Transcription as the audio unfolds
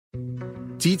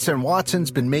Dietz and Watson's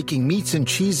been making meats and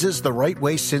cheeses the right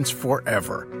way since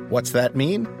forever. What's that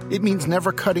mean? It means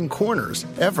never cutting corners,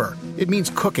 ever. It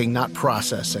means cooking, not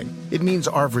processing. It means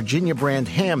our Virginia brand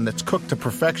ham that's cooked to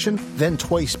perfection, then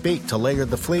twice baked to layer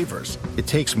the flavors. It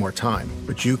takes more time,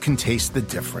 but you can taste the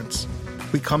difference.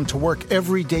 We come to work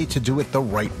every day to do it the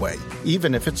right way,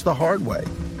 even if it's the hard way.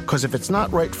 Because if it's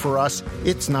not right for us,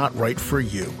 it's not right for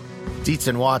you. Dietz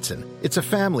and Watson, it's a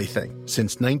family thing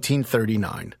since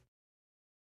 1939.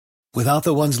 Without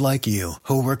the ones like you,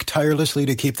 who work tirelessly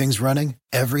to keep things running,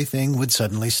 everything would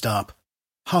suddenly stop.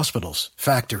 Hospitals,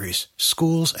 factories,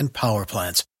 schools, and power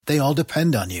plants, they all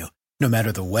depend on you. No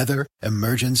matter the weather,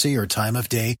 emergency, or time of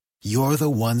day, you're the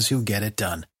ones who get it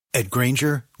done. At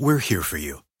Grainger, we're here for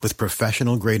you with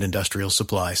professional-grade industrial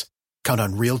supplies. Count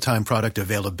on real-time product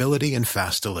availability and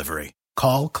fast delivery.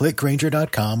 Call, click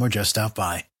Grainger.com, or just stop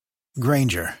by.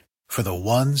 Grainger, for the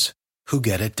ones who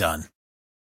get it done.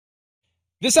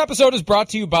 This episode is brought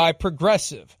to you by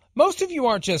Progressive. Most of you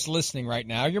aren't just listening right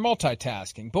now, you're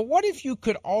multitasking. But what if you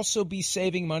could also be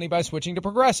saving money by switching to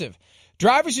Progressive?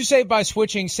 Drivers who save by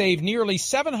switching save nearly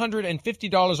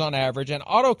 $750 on average, and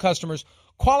auto customers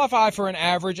qualify for an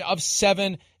average of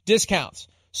 7 discounts.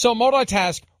 So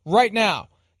multitask right now.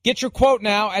 Get your quote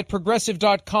now at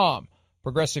Progressive.com.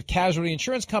 Progressive Casualty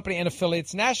Insurance Company and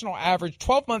affiliates, national average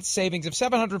 12-month savings of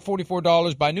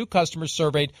 $744 by new customers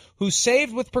surveyed who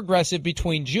saved with Progressive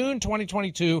between June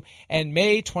 2022 and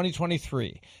May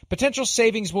 2023. Potential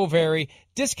savings will vary.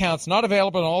 Discounts not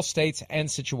available in all states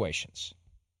and situations.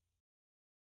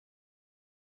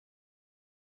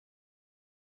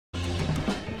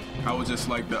 I would just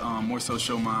like to more so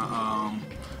show my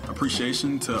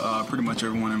appreciation to pretty much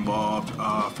everyone involved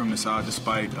from the side,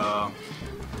 despite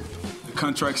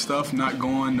contract stuff not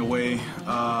going the way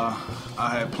I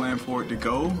had planned for it to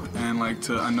go, and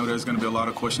I know there's going to be a lot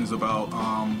of questions about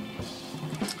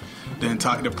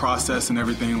the process and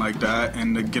everything like that,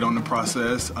 and to get on the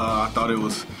process. I thought it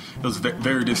was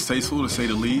very distasteful, to say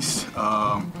the least.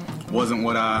 Wasn't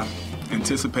what I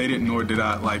anticipated, nor did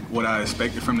I like what I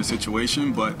expected from the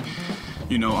situation, but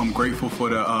I'm grateful for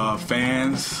the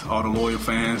fans, all the loyal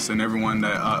fans, and everyone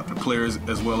that the players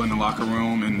as well in the locker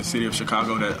room in the city of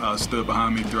Chicago that stood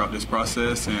behind me throughout this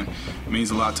process, and it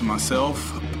means a lot to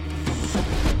myself.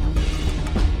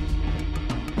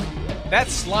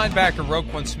 That's linebacker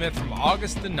Roquan Smith from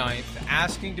August the 9th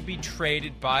asking to be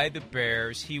traded by the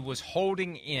Bears. He was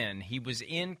holding in. He was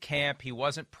in camp. He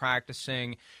wasn't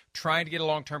practicing, trying to get a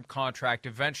long-term contract.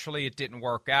 Eventually it didn't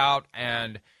work out,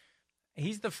 and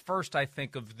he's the first, I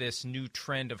think, of this new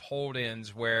trend of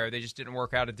hold-ins where they just didn't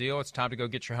work out a deal. It's time to go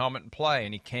get your helmet and play.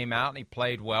 And he came out and he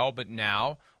played well, but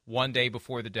now, one day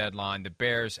before the deadline, the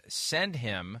Bears send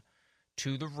him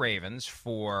to the Ravens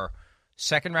for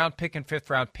second-round pick and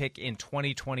fifth-round pick in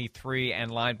 2023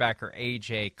 and linebacker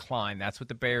A.J. Klein. That's what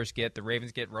the Bears get. The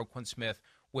Ravens get Roquan Smith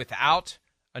without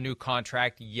a new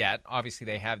contract yet. Obviously,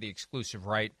 they have the exclusive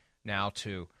right now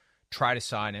to try to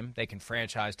sign him. They can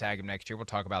franchise tag him next year. We'll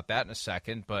talk about that in a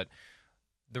second. But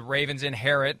the Ravens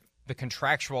inherit the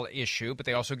contractual issue, but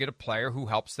they also get a player who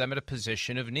helps them at a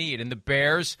position of need. And the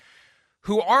Bears,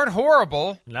 who aren't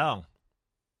horrible, no,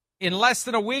 in less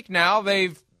than a week now,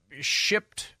 they've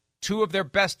shipped 2 of their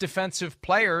best defensive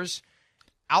players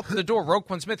out the door.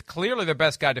 Roquan Smith, clearly their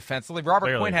best guy defensively.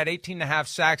 Robert Quinn had 18.5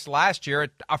 sacks last year.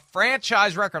 A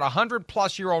franchise record, a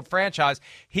 100-plus-year-old franchise.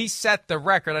 He set the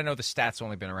record. I know the stats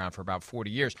only been around for about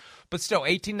 40 years, but still,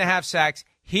 18.5 sacks.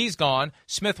 He's gone.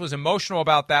 Smith was emotional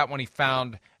about that when he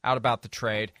found out about the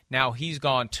trade. Now he's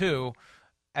gone too.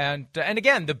 And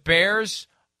again, the Bears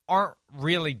aren't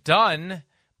really done,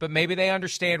 but maybe they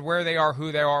understand where they are,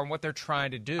 who they are, and what they're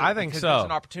trying to do. I think because so. There's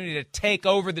an opportunity to take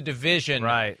over the division.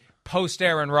 Right. Post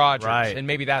Aaron Rodgers, right. And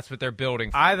maybe that's what they're building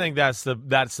for. I think that's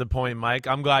the point, Mike.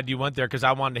 I'm glad you went there because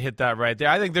I wanted to hit that right there.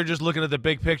 I think they're just looking at the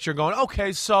big picture going,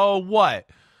 okay, so what?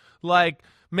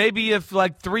 Maybe if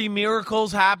 3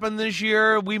 miracles happen this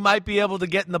year, we might be able to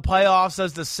get in the playoffs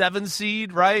as the 7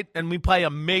 seed, right? And we play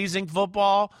amazing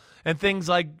football and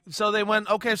things so they went,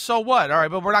 okay, so what? All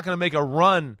right, but we're not going to make a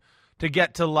run to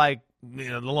get to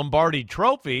the Lombardi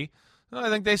Trophy. I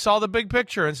think they saw the big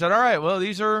picture and said, all right, well,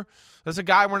 there's a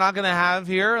guy we're not going to have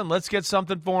here, and let's get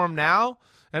something for him now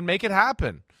and make it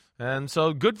happen. And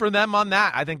so good for them on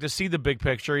that, I think, to see the big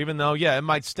picture, even though, it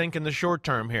might stink in the short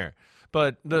term here.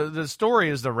 But the story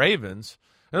is the Ravens.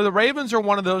 The Ravens are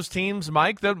one of those teams,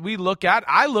 Mike, that we look at.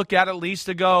 I look at least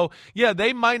to go,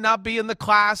 they might not be in the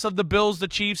class of the Bills, the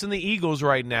Chiefs, and the Eagles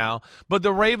right now, but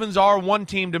the Ravens are one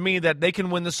team to me that they can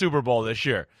win the Super Bowl this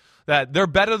year. that they're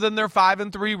better than their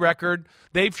 5-3 record.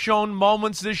 They've shown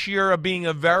moments this year of being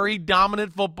a very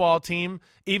dominant football team,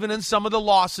 even in some of the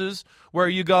losses where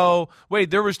you go,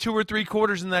 wait, there was 2 or 3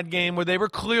 quarters in that game where they were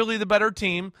clearly the better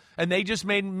team, and they just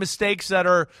made mistakes that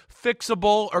are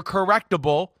fixable or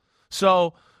correctable.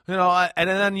 So, and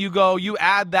then you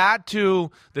add that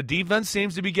to the defense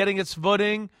seems to be getting its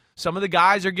footing. Some of the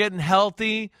guys are getting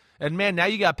healthy. And, man, now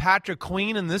you got Patrick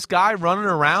Queen and this guy running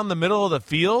around the middle of the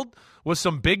field with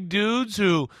some big dudes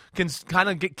who can kind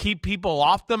of keep people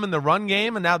off them in the run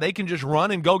game, and now they can just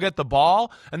run and go get the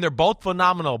ball. And they're both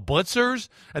phenomenal blitzers.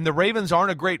 And the Ravens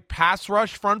aren't a great pass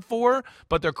rush front four,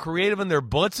 but they're creative in their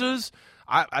blitzes.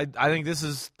 I think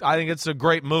it's a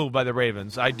great move by the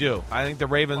Ravens. I do. I think the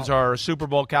Ravens are a Super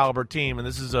Bowl caliber team, and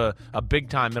this is a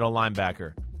big-time middle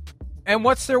linebacker. And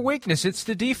what's their weakness? It's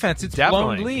the defense. It's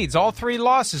Definitely. Blown leads. All 3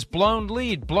 losses, blown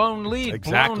lead, Exactly.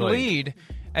 blown lead.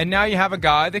 And now you have a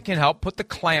guy that can help put the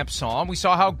clamps on. We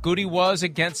saw how good he was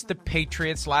against the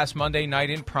Patriots last Monday night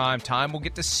in primetime. We'll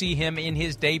get to see him in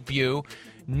his debut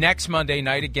next Monday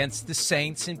night against the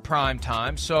Saints in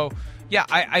primetime. So, yeah,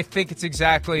 I think it's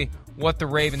exactly what the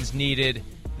Ravens needed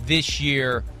this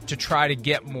year to try to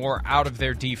get more out of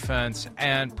their defense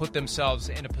and put themselves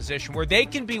in a position where they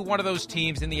can be one of those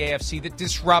teams in the AFC that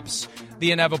disrupts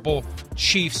the inevitable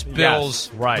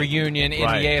Chiefs-Bills reunion in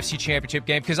the AFC Championship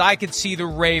game. Because I could see the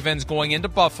Ravens going into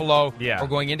Buffalo or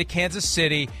going into Kansas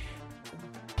City,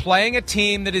 playing a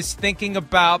team that is thinking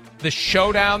about the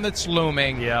showdown that's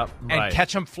looming and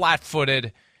catch them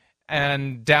flat-footed,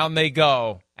 and down they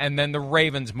go. And then the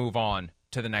Ravens move on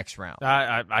to the next round.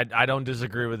 I don't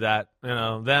disagree with that.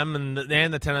 Them and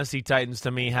the Tennessee Titans,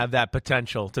 to me, have that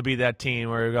potential to be that team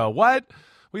where you go, what?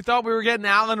 We thought we were getting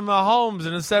Allen and Mahomes,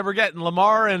 and instead we're getting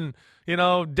Lamar and,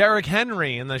 Derrick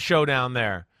Henry in the showdown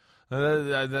there.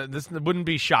 This wouldn't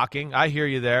be shocking. I hear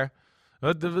you there.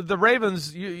 But the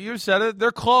Ravens, you said it,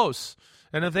 they're close.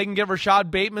 And if they can get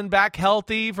Rashad Bateman back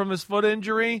healthy from his foot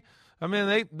injury, I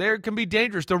mean, they can be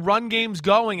dangerous. The run game's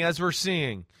going, as we're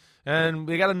seeing. And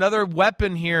we got another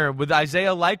weapon here with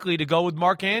Isaiah Likely to go with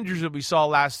Mark Andrews that we saw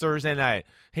last Thursday night.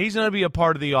 He's going to be a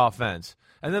part of the offense.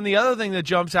 And then the other thing that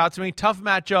jumps out to me, tough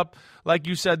matchup, like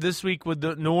you said, this week with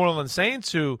the New Orleans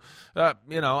Saints, who,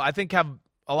 I think have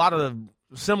a lot of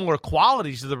similar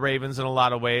qualities to the Ravens in a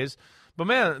lot of ways. But,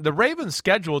 man, the Ravens'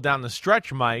 schedule down the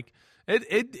stretch, Mike,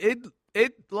 it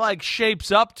like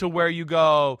shapes up to where you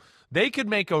go, they could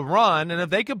make a run, and if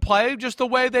they could play just the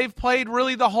way they've played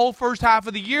really the whole first half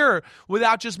of the year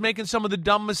without just making some of the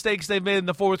dumb mistakes they've made in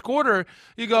the fourth quarter,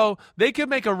 you go, they could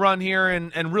make a run here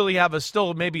and really have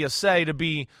maybe a say to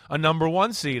be a number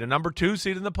 1 seed, a number 2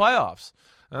 seed in the playoffs.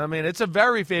 I mean, it's a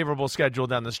very favorable schedule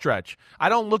down the stretch. I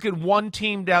don't look at one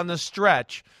team down the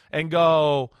stretch and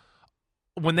go,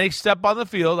 when they step on the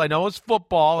field, I know it's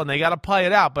football and they got to play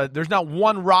it out, but there's not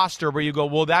one roster where you go,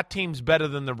 well, that team's better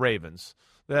than the Ravens.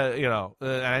 I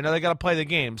know they got to play the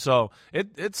game, so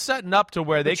it's setting up to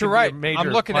where they can be a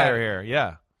major player here.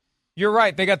 Yeah, you're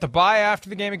right. They got the bye after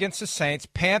the game against the Saints,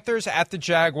 Panthers at the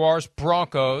Jaguars,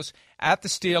 Broncos at the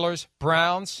Steelers,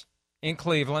 Browns in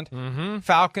Cleveland,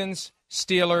 Falcons,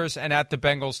 Steelers, and at the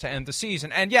Bengals to end the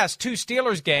season. And yes, 2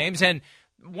 Steelers games and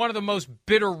one of the most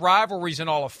bitter rivalries in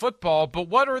all of football. But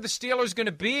what are the Steelers going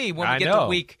to be when we get to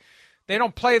week? They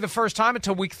don't play the first time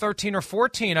until week 13 or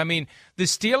 14. I mean, the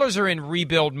Steelers are in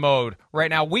rebuild mode right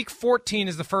now. Week 14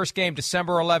 is the first game,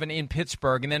 December 11 in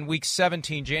Pittsburgh, and then week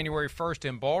 17, January 1st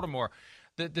in Baltimore.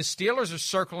 The Steelers are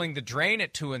circling the drain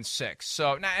at 2-6.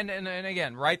 So, and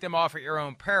again, write them off at your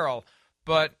own peril.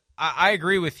 But I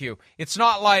agree with you. It's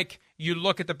not like you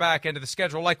look at the back end of the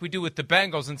schedule like we do with the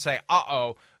Bengals and say,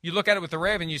 uh-oh. You look at it with the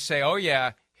Ravens, you say, oh,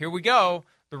 yeah, here we go.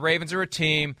 The Ravens are a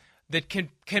team that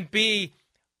can be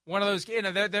one of those,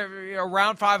 they're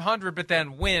around 500, but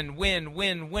then win,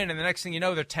 and the next thing you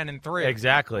know, they're 10-3,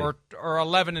 exactly, or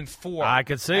 11-4. I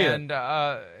could see it, and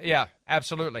yeah,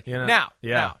 absolutely. Now,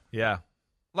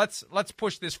 let's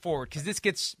push this forward because this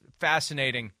gets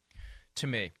fascinating to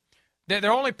me.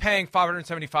 They're only paying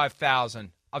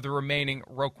 $575,000 of the remaining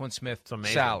Roquan Smith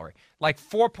salary, like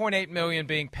 $4.8 million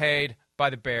being paid by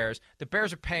the Bears. The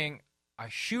Bears are paying a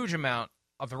huge amount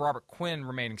of the Robert Quinn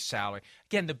remaining salary.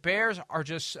 Again, the Bears are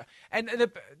just – and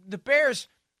the Bears,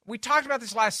 we talked about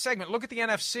this last segment. Look at the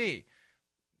NFC.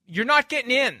 You're not getting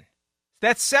in.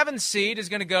 That 7th seed is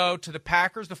going to go to the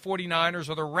Packers, the 49ers,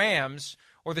 or the Rams,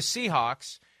 or the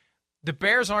Seahawks. The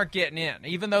Bears aren't getting in.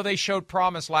 Even though they showed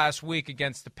promise last week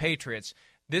against the Patriots,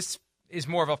 this is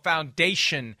more of a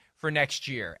foundation for next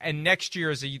year. And next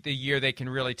year is the year they can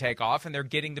really take off, and they're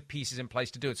getting the pieces in place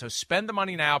to do it. So spend the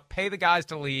money now, pay the guys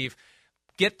to leave,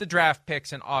 get the draft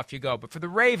picks, and off you go. But for the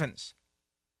Ravens,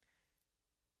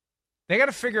 They got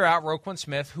to figure out Roquan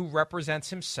Smith, who represents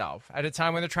himself, at a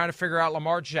time when they're trying to figure out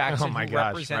Lamar Jackson, who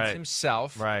represents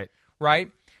himself.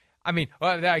 Right. I mean,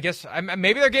 well, I guess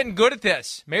maybe they're getting good at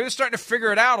this. Maybe they're starting to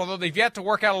figure it out, although they've yet to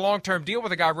work out a long-term deal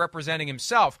with a guy representing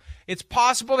himself. It's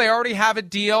possible they already have a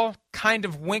deal, kind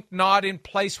of wink nod in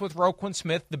place with Roquan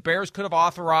Smith. The Bears could have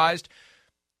authorized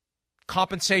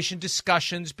compensation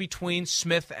discussions between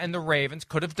Smith and the Ravens.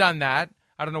 Could have done that.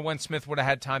 I don't know when Smith would have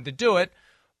had time to do it,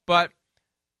 but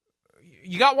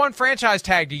you got one franchise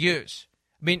tag to use.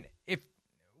 I mean, if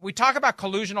we talk about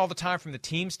collusion all the time from the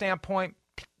team standpoint,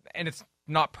 and it's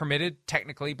not permitted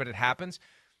technically, but it happens.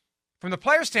 From the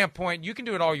player standpoint, you can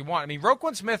do it all you want. I mean,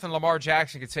 Roquan Smith and Lamar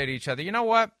Jackson could say to each other, you know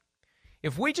what?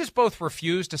 If we just both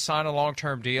refuse to sign a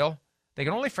long-term deal, they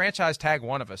can only franchise tag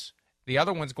one of us. The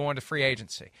other one's going to free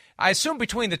agency. I assume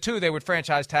between the two, they would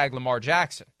franchise tag Lamar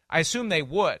Jackson. I assume they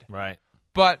would. Right.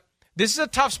 But this is a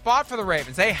tough spot for the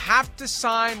Ravens. They have to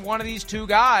sign one of these two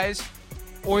guys,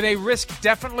 or they risk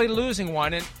definitely losing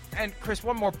one. And Chris,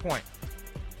 one more point.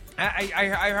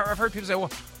 I've heard people say,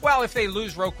 well, if they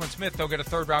lose Roquan Smith, they'll get a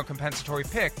third-round compensatory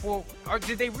pick. Well,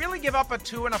 did they really give up a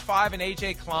 2 and a 5 in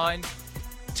A.J. Klein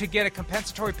to get a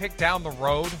compensatory pick down the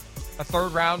road, a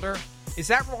third-rounder? Is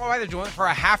that why they're doing it, for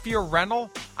a half-year rental?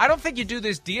 I don't think you do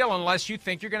this deal unless you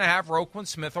think you're going to have Roquan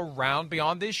Smith around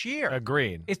beyond this year.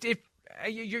 Agreed.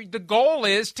 The goal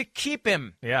is to keep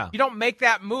him. Yeah. You don't make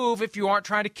that move if you aren't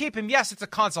trying to keep him. Yes, it's a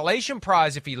consolation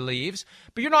prize if he leaves,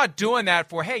 but you're not doing that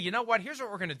for, hey, you know what? Here's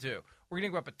what we're going to do. We're going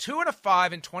to go up a 2 and a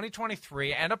 5 in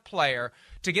 2023 and a player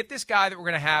to get this guy that we're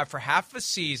going to have for half a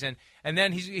season, and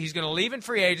then he's going to leave in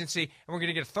free agency, and we're going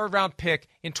to get a third-round pick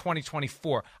in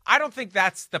 2024. I don't think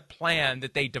that's the plan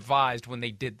that they devised when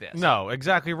they did this. No,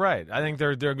 exactly right. I think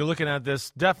they're looking at this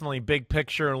definitely big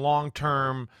picture,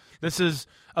 long-term. This is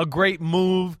a great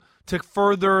move to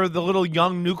further the little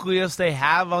young nucleus they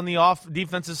have on the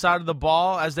defensive side of the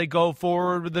ball as they go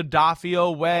forward with the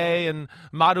Dafio way and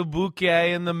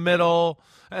Madubuike in the middle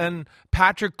and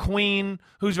Patrick Queen,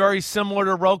 who's very similar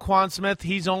to Roquan Smith.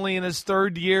 He's only in his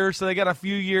third year, so they got a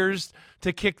few years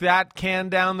to kick that can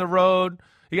down the road.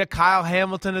 You got Kyle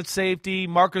Hamilton at safety,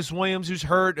 Marcus Williams, who's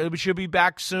hurt, should be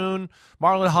back soon.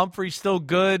 Marlon Humphrey's still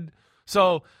good.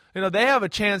 So, they have a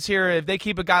chance here if they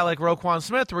keep a guy like Roquan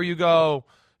Smith where you go,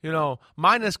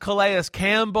 minus Calais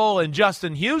Campbell and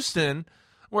Justin Houston,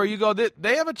 where you go,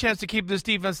 they have a chance to keep this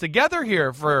defense together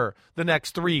here for the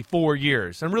next 3-4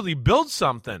 years and really build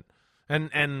something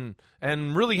and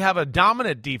really have a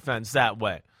dominant defense that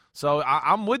way. So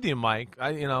I'm with you, Mike.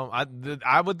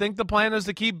 I would think the plan is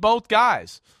to keep both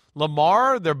guys.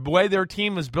 Lamar, the way their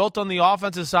team is built on the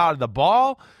offensive side of the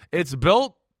ball, it's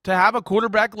built to have a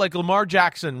quarterback like Lamar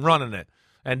Jackson running it.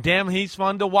 And damn, he's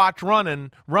fun to watch run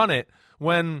it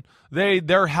when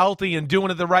they're healthy and doing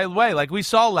it the right way, like we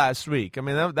saw last week. I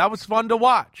mean, that was fun to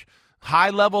watch.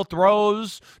 High-level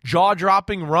throws,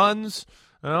 jaw-dropping runs.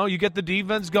 You get the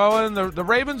defense going. The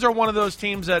Ravens are one of those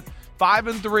teams that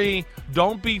 5-3,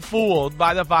 don't be fooled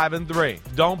by the 5-3.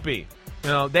 Don't be.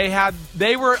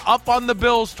 They were up on the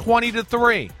Bills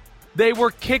 20-3. They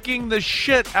were kicking the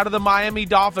shit out of the Miami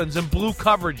Dolphins in blue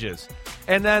coverages.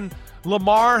 And then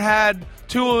Lamar had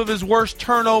 2 of his worst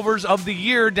turnovers of the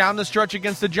year down the stretch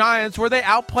against the Giants, where they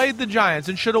outplayed the Giants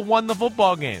and should have won the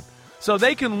football game. So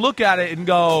they can look at it and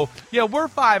go, yeah, we're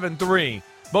 5-3,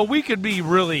 but we could be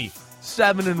really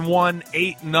 7-1,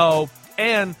 8-0.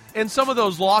 And in some of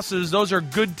those losses, those are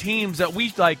good teams that we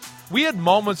had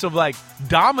moments of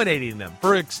dominating them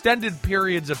for extended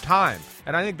periods of time.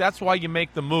 And I think that's why you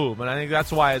make the move. And I think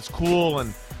that's why it's cool.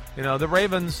 And, the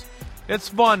Ravens, it's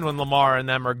fun when Lamar and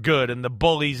them are good and the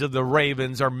bullies of the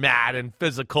Ravens are mad and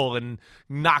physical and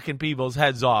knocking people's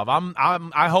heads off.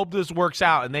 I hope this works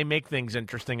out and they make things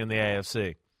interesting in the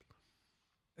AFC.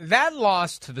 That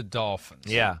loss to the Dolphins.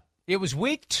 Yeah. It was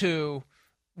week 2.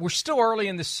 We're still early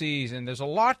in the season. There's a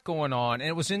lot going on. And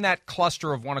it was in that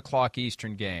cluster of 1 o'clock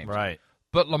Eastern games. Right.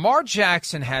 But Lamar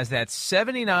Jackson has that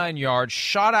 79-yard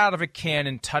shot out of a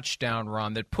cannon touchdown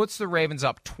run that puts the Ravens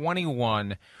up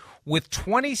 21 with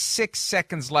 26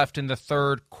 seconds left in the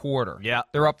third quarter. Yeah.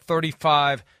 They're up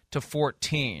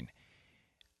 35-14.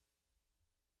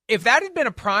 If that had been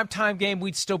a primetime game,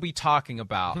 we'd still be talking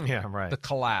about the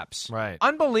collapse. Right.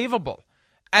 Unbelievable.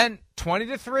 And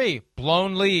 20-3,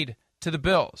 blown lead to the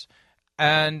Bills.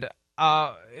 And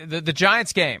the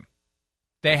Giants game.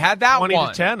 They had that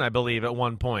 20-10, I believe, at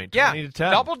one point. Yeah, 20-10.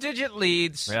 Double-digit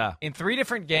leads in 3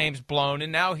 different games blown,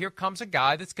 and now here comes a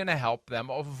guy that's going to help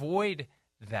them avoid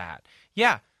that.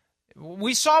 Yeah,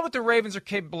 we saw what the Ravens are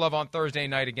capable of on Thursday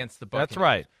night against the Buccaneers. That's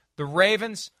right. The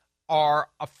Ravens are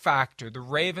a factor. The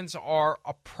Ravens are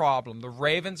a problem. The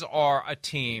Ravens are a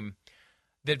team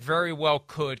that very well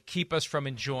could keep us from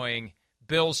enjoying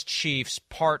Bills-Chiefs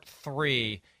Part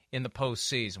 3 in the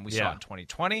postseason. We saw it in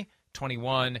 2020,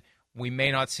 21. We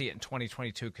may not see it in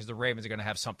 2022 because the Ravens are going to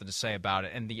have something to say about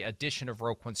it, and the addition of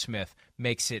Roquan Smith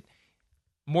makes it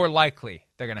more likely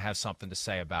they're going to have something to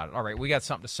say about it. All right, we got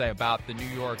something to say about the New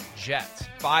York Jets,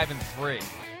 5-3.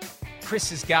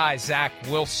 Chris's guy, Zach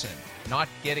Wilson, not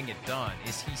getting it done.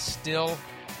 Is he still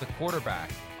the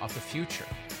quarterback of the future?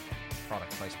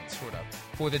 Product placement, sort of.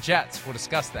 For the Jets, we'll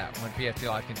discuss that when PFT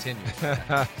Live continues.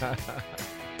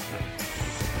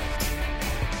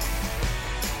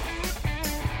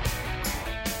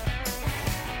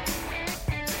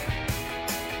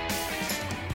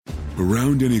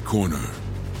 Around any corner,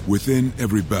 within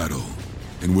every battle,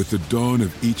 and with the dawn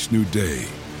of each new day,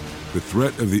 the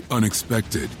threat of the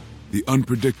unexpected, the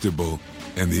unpredictable,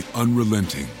 and the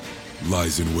unrelenting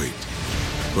lies in wait.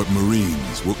 But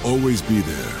Marines will always be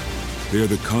there. They are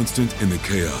the constant in the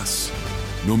chaos.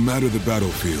 No matter the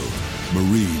battlefield,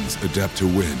 Marines adapt to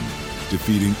win,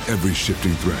 defeating every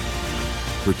shifting threat,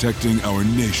 protecting our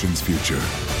nation's future.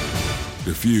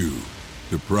 The few,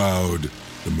 the proud,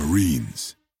 the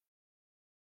Marines.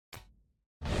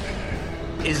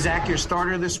 Is Zach your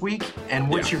starter this week? And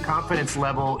what's your confidence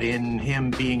level in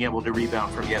him being able to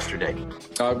rebound from yesterday?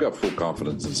 I've got full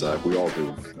confidence in Zach. We all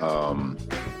do.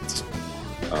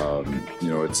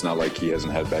 It's not like he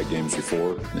hasn't had bad games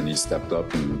before, and he stepped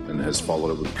up and has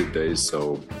followed up with good days.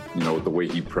 So, the way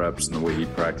he preps and the way he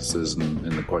practices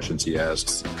and the questions he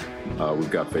asks, we've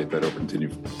got faith that he'll continue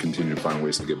to find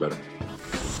ways to get better.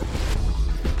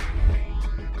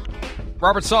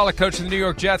 Robert Saleh, coach of the New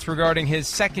York Jets, regarding his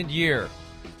second year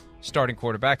starting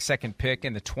quarterback, second pick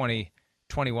in the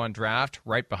 2021 draft,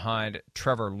 right behind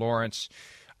Trevor Lawrence.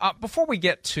 Before we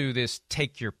get to this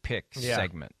Take Your Pick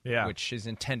segment, which is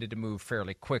intended to move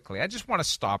fairly quickly, I just want to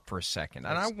stop for a second,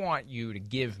 and I want you to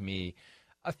give me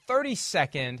a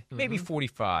 30-second, maybe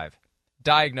 45,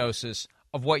 diagnosis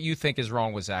of what you think is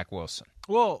wrong with Zach Wilson.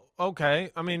 Well,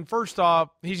 okay. I mean, first off,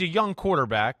 he's a young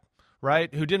quarterback,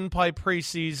 right, who didn't play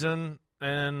preseason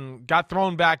and got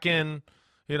thrown back in,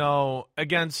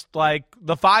 against like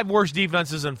the 5 worst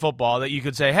defenses in football that you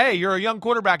could say, hey, you're a young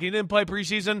quarterback, you didn't play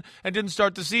preseason and didn't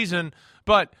start the season,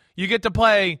 but you get to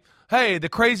play, hey, the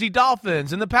crazy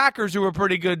Dolphins and the Packers, who are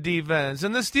pretty good defense,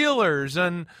 and the Steelers,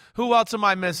 and who else am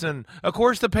I missing? Of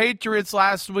course, the Patriots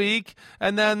last week,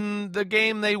 and then the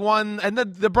game they won, and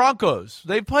the Broncos.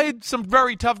 They played some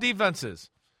very tough defenses.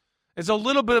 It's a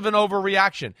little bit of an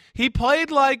overreaction. He played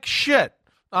like shit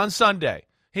on Sunday.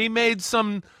 He made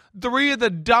 3 of the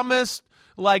dumbest,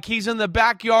 like he's in the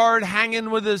backyard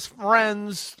hanging with his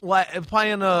friends,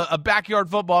 playing a backyard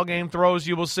football game throws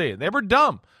you will see. They were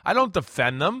dumb. I don't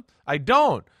defend them. I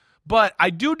don't. But I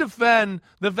do defend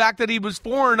the fact that he was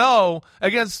 4-0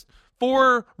 against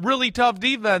 4 really tough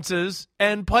defenses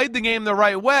and played the game the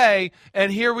right way,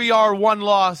 and here we are, 1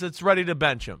 loss, it's ready to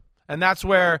bench him. And that's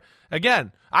where,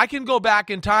 again, I can go back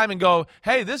in time and go,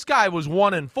 hey, this guy was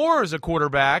 1-4 as a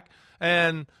quarterback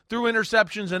and threw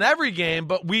interceptions in every game,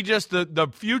 but the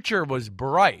future was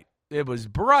bright. It was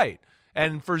bright.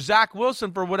 And for Zach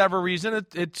Wilson, for whatever reason,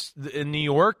 it's in New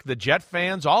York, the Jet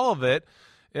fans, all of it,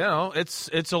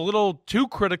 it's a little too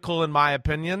critical in my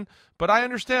opinion, but I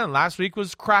understand. Last week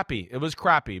was crappy. It was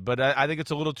crappy, but I think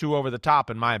it's a little too over the top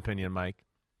in my opinion, Mike.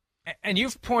 And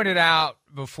you've pointed out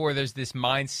before there's this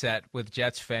mindset with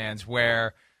Jets fans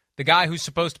where the guy who's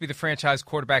supposed to be the franchise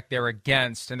quarterback they're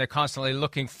against, and they're constantly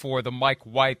looking for the Mike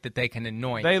White that they can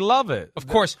anoint. They love it. Of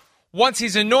course, once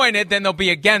he's anointed, then they'll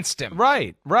be against him.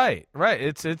 Right.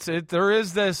 There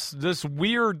is this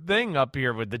weird thing up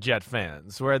here with the Jet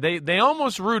fans where they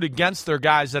almost root against their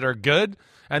guys that are good,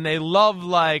 and they love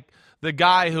like the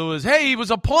guy who is, hey, he was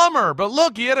a plumber, but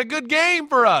look, he had a good game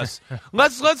for us.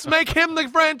 Let's make him the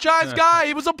franchise guy.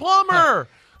 He was a plumber.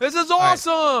 This is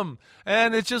awesome. Right.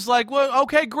 And it's just like, well,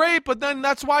 okay, great, but then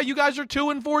that's why you guys are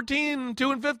 2-14,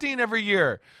 2-15 every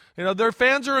year. Their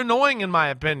fans are annoying in my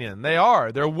opinion. They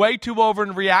are. They're way too over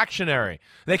and reactionary.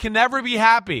 They can never be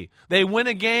happy. They win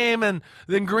a game and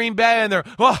then Green Bay and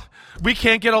we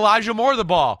can't get Elijah Moore the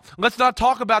ball. Let's not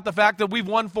talk about the fact that we've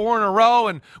won 4 in a row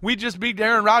and we just beat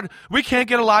Aaron Rodgers. We can't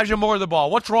get Elijah Moore the ball.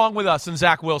 What's wrong with us and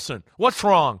Zach Wilson? What's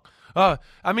wrong?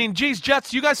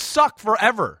 Jets, you guys suck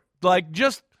forever. Like,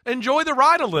 just enjoy the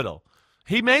ride a little.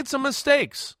 He made some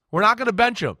mistakes. We're not going to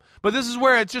bench him. But this is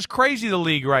where it's just crazy, the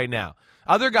league right now.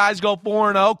 Other guys go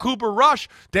 4-0. Cooper Rush.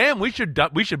 Damn, we should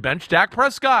bench Dak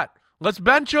Prescott. Let's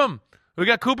bench him. We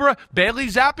got Cooper. Bailey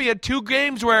Zappi had 2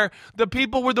 games where the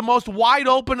people were the most wide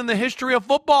open in the history of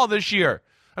football this year.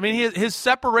 I mean, his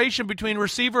separation between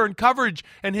receiver and coverage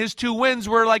and his 2 wins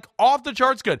were like off the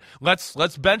charts good.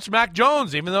 Let's bench Mac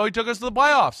Jones, even though he took us to the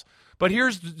playoffs. But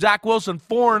here's Zach Wilson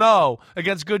 4-0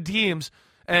 against good teams,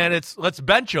 and let's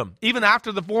bench him even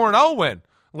after the 4-0 win,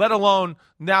 let alone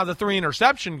now the 3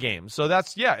 interception game. So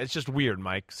it's just weird,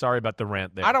 Mike. Sorry about the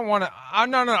rant there. I don't want to.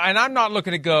 No, and I'm not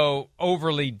looking to go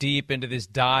overly deep into this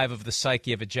dive of the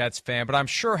psyche of a Jets fan, but I'm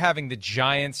sure having the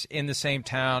Giants in the same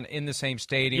town, in the same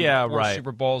stadium, 4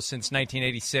 Super Bowls since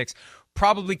 1986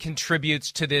 probably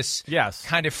contributes to this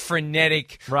kind of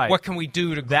frenetic, what can we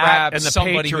do to grab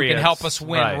somebody who can help us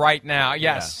win right now?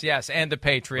 Yes, and the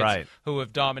Patriots who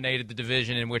have dominated the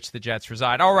division in which the Jets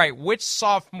reside. All right, which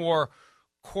sophomore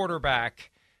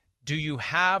quarterback do you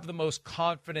have the most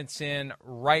confidence in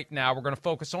right now? We're going to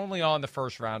focus only on the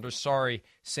first rounders. Sorry,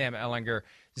 Sam Ehlinger.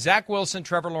 Zach Wilson,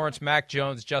 Trevor Lawrence, Mac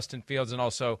Jones, Justin Fields, and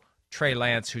also Trey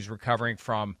Lance, who's recovering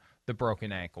from the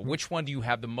broken ankle. Which one do you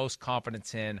have the most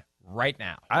confidence in right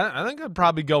now? I think I'd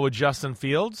probably go with Justin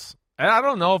Fields. And I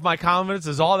don't know if my confidence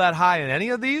is all that high in any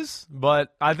of these,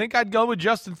 but I think I'd go with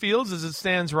Justin Fields as it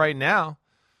stands right now.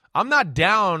 I'm not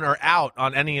down or out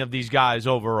on any of these guys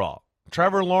overall.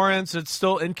 Trevor Lawrence, it's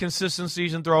still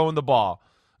inconsistencies in throwing the ball.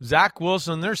 Zach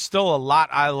Wilson, there's still a lot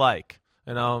I like.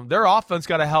 Their offense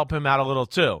got to help him out a little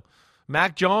too.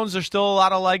 Mac Jones, there's still a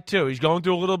lot I like too. He's going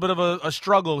through a little bit of a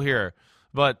struggle here,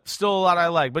 but still a lot I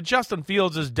like. But Justin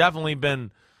Fields has definitely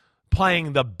been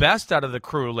playing the best out of the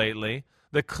crew lately,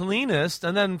 the cleanest,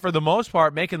 and then for the most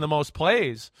part making the most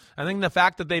plays. I think the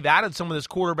fact that they've added some of this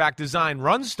quarterback design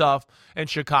run stuff in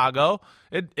Chicago,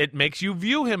 it makes you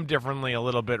view him differently a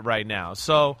little bit right now.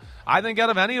 So I think out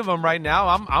of any of them right now,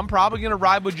 I'm probably going to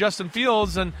ride with Justin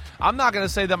Fields, and I'm not going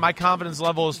to say that my confidence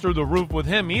level is through the roof with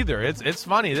him either. It's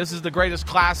funny. This is the greatest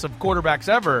class of quarterbacks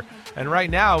ever, and right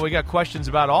now we got questions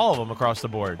about all of them across the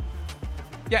board.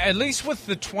 Yeah, at least with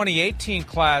the 2018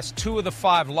 class, 2 of the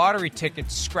 5 lottery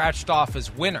tickets scratched off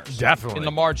as winners. Definitely. In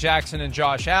Lamar Jackson and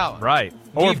Josh Allen. Right.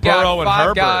 Or Burrow and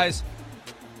Herbert.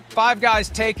 5 guys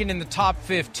taken in the top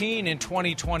 15 in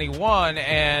 2021,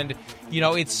 and,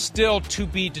 it's still to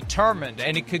be determined,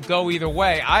 and it could go either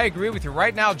way. I agree with you.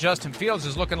 Right now, Justin Fields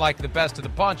is looking like the best of the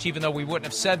bunch, even though we wouldn't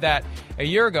have said that a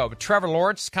year ago. But Trevor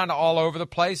Lawrence is kind of all over the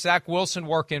place. Zach Wilson,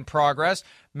 work in progress.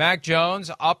 Mac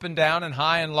Jones, up and down and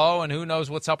high and low, and who knows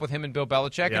what's up with him and Bill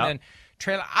Belichick. Yep. And then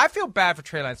Trey Lance. I feel bad for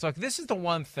Trey Lance. Look, this is the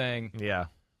one thing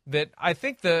that I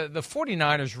think the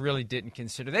 49ers really didn't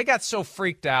consider. They got so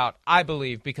freaked out, I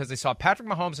believe, because they saw Patrick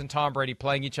Mahomes and Tom Brady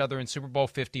playing each other in Super Bowl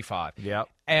 55. Yep.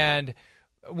 And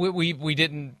we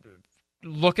didn't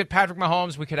look at Patrick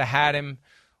Mahomes. We could have had him.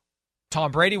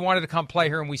 Tom Brady wanted to come play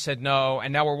here, and we said no.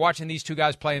 And now we're watching these 2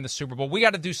 guys play in the Super Bowl. We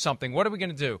got to do something. What are we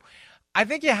going to do? I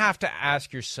think you have to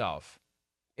ask yourself,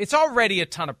 it's already a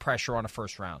ton of pressure on a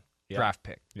first-round draft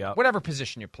pick, whatever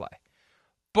position you play.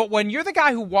 But when you're the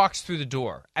guy who walks through the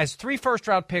door as 3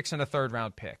 first-round picks and a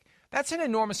third-round pick, that's an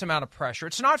enormous amount of pressure.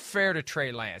 It's not fair to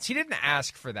Trey Lance. He didn't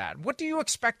ask for that. What do you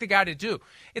expect the guy to do?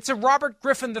 It's a Robert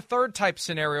Griffin III type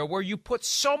scenario where you put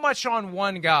so much on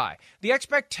one guy. The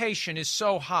expectation is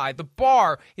so high. The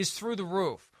bar is through the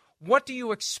roof. What do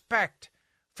you expect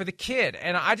for the kid?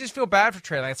 And I just feel bad for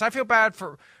Trey Lance. I feel bad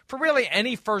for really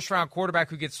any first-round quarterback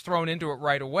who gets thrown into it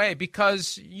right away,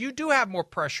 because you do have more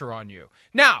pressure on you.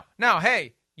 Now,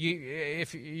 hey,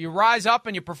 if you rise up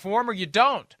and you perform or you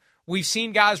don't. We've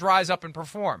seen guys rise up and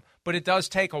perform, but it does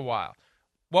take a while.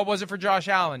 What was it for Josh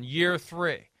Allen? Year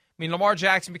 3. I mean, Lamar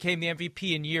Jackson became the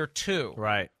MVP in year 2.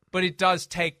 Right. But it does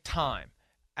take time.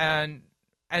 And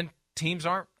teams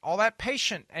aren't all that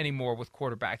patient anymore with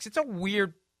quarterbacks. It's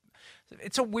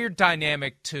a weird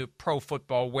dynamic to pro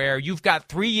football where you've got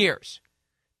 3 years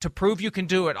to prove you can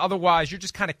do it. Otherwise, you're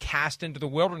just kind of cast into the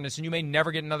wilderness, and you may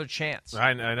never get another chance.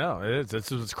 I know.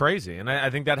 It's crazy. And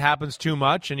I think that happens too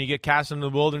much, and you get cast into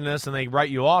the wilderness, and they write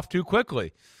you off too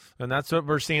quickly. And that's what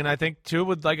we're seeing, I think, too,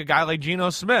 with like a guy like Geno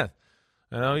Smith.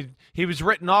 He was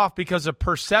written off because of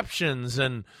perceptions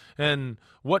and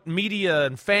what media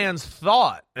and fans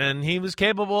thought, and he was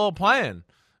capable of playing.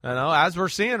 As we're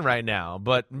seeing right now.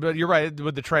 But you're right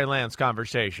with the Trey Lance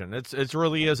conversation. It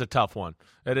really is a tough one.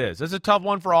 It is. It's a tough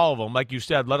one for all of them, like you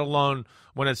said, let alone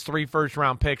when it's 3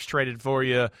 first-round picks traded for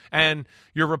you, and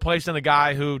you're replacing a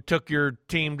guy who took your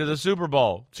team to the Super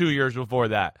Bowl 2 years before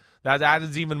that. That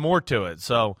adds even more to it.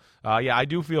 So, I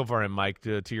do feel for him, Mike,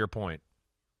 to your point.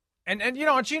 And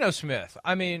on Geno Smith,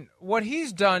 I mean, what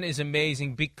he's done is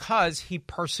amazing because he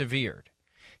persevered.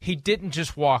 He didn't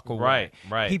just walk away.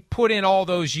 Right. He put in all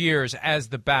those years as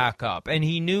the backup, and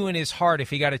he knew in his heart if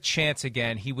he got a chance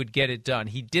again, he would get it done.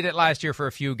 He did it last year for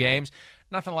a few games.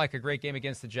 nothing like a great game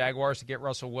against the Jaguars to get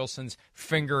Russell Wilson's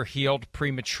finger healed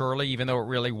prematurely, even though it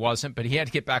really wasn't. But he had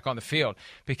to get back on the field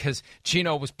because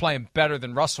Geno was playing better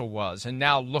than Russell was. And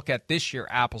now look at this year,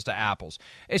 apples to apples.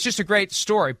 It's just a great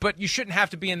story. But you shouldn't have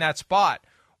to be in that spot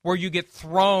where you get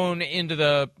thrown into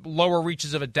the lower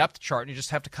reaches of a depth chart and you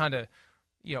just have to kind of,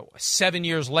 7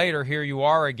 years later, here you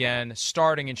are again,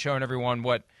 starting and showing everyone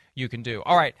what you can do.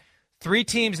 All right, 3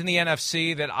 teams in the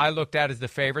NFC that I looked at as the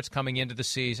favorites coming into the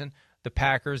season: the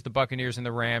Packers, the Buccaneers, and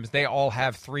the Rams. They all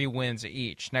have 3 wins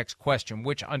each. Next question: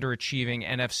 which underachieving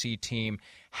NFC team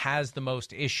has the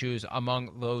most issues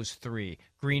among those 3?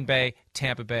 Green Bay,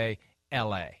 Tampa Bay,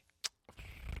 L.A.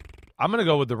 I'm going to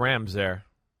go with the Rams there.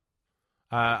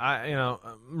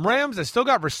 Rams, I still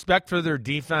got respect for their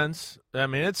defense. I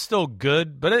mean, it's still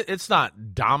good, but it's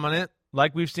not dominant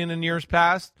like we've seen in years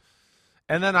past.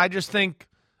 And then I think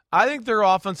their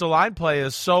offensive line play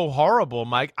is so horrible,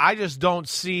 Mike. I just don't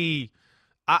see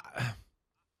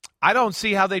I don't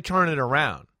see how they turn it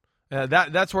around.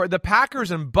 That's where the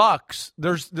Packers and Bucks,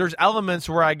 there's elements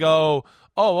where I go,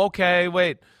 oh, okay,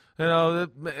 wait.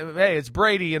 Hey, it's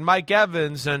Brady and Mike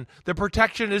Evans, and the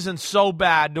protection isn't so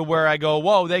bad to where I go,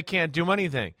 whoa, they can't do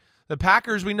anything. The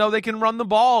Packers, we know they can run the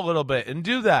ball a little bit and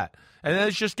do that. And then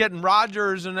it's just getting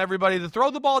Rodgers and everybody to throw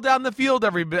the ball down the field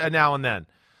every now and then.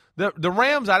 The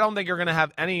Rams, I don't think are going to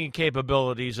have any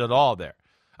capabilities at all there.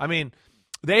 I mean,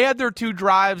 they had their 2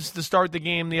 drives to start the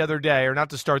game the other day, or not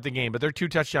to start the game, but their 2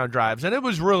 touchdown drives. And it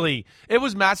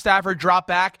was Matt Stafford drop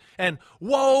back and,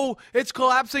 whoa, it's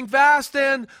collapsing fast,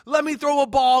 and let me throw a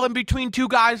ball in between 2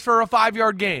 guys for a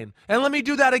 5-yard gain. And let me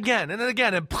do that again, and then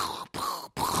again, and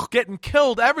getting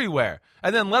killed everywhere.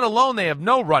 And then let alone they have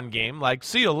no run game, like,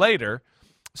 see you later.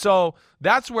 So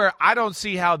that's where I don't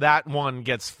see how that one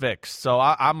gets fixed. So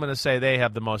I'm going to say they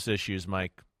have the most issues,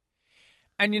 Mike.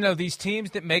 And, these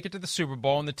teams that make it to the Super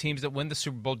Bowl and the teams that win the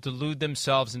Super Bowl delude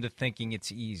themselves into thinking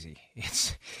it's easy.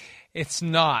 It's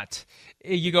not.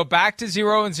 You go back to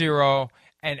 0-0,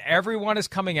 and everyone is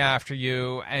coming after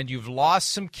you, and you've lost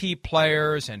some key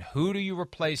players, and who do you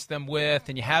replace them with?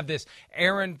 And you have this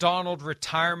Aaron Donald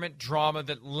retirement drama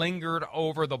that lingered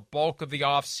over the bulk of the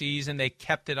offseason. They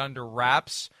kept it under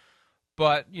wraps,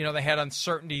 but, they had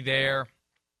uncertainty there.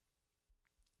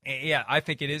 Yeah, I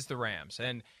think it is the Rams.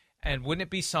 And wouldn't it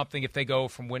be something if they go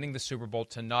from winning the Super Bowl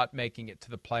to not making it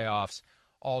to the playoffs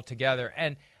altogether?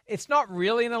 And it's not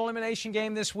really an elimination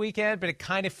game this weekend, but it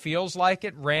kind of feels like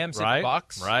it. Rams and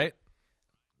Bucks. Right.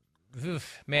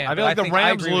 Oof, man, I feel like the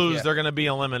Rams lose, they're going to be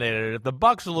eliminated. If the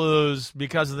Bucks lose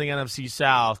because of the NFC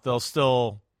South, they'll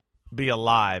still be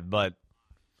alive. But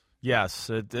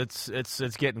yes,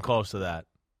 it's getting close to that.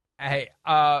 Hey,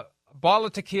 bottle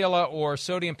of tequila or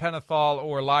sodium pentothal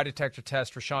or lie detector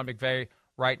test for Sean McVay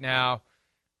right now.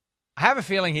 I have a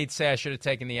feeling he'd say I should have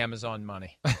taken the Amazon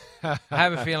money. I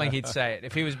have a feeling he'd say it.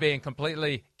 If he was being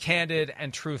completely candid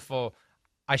and truthful,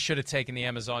 I should have taken the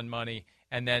Amazon money,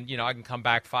 and then, I can come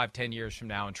back 5-10 years from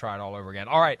now and try it all over again.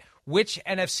 All right, which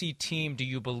NFC team do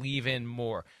you believe in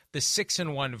more? The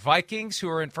 6-1 Vikings, who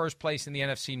are in first place in the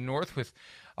NFC North with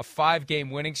a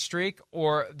 5-game winning streak,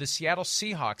 or the Seattle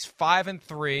Seahawks,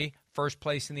 5-3, first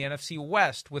place in the NFC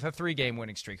West with a 3-game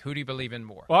winning streak? Who do you believe in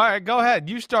more? Well, all right, go ahead.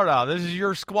 You start off. This is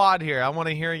your squad here. I want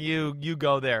to hear you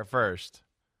go there first.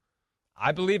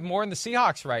 I believe more in the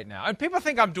Seahawks right now. And people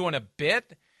think I'm doing a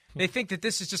bit. They think that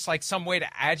this is just like some way to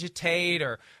agitate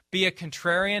or be a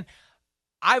contrarian.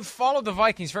 I've followed the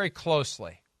Vikings very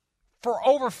closely for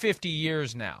over 50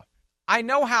 years now. I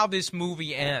know how this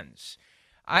movie ends.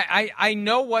 I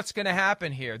know what's going to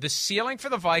happen here. The ceiling for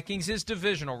the Vikings is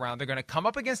divisional round. They're going to come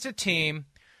up against a team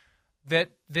that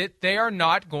they are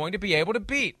not going to be able to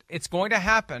beat. It's going to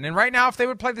happen. And right now, if they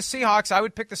would play the Seahawks, I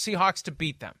would pick the Seahawks to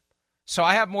beat them. So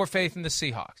I have more faith in the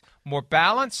Seahawks. More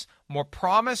balance, more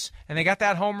promise, and they got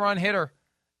that home run hitter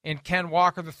in Ken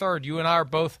Walker III. You and I are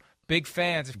both big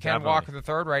fans of Ken Walker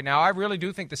III right now. I really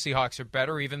do think the Seahawks are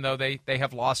better, even though they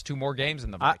have lost 2 more games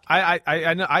than the Vikings.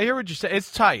 I hear what you say.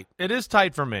 It's tight. It is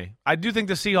tight for me. I do think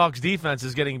the Seahawks defense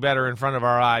is getting better in front of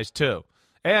our eyes, too.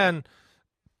 And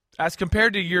as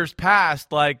compared to years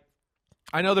past, like,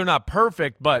 I know they're not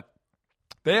perfect, but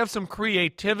they have some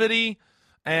creativity,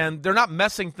 and they're not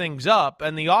messing things up,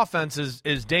 and the offense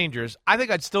is dangerous. I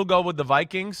think I'd still go with the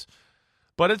Vikings,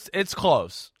 but it's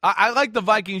close. I like the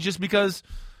Vikings just because,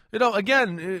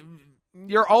 again,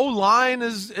 your O-line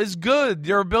is good.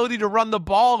 Your ability to run the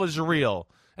ball is real.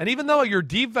 And even though your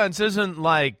defense isn't,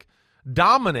 like,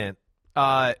 dominant,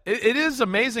 it is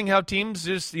amazing how teams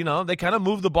just, they kind of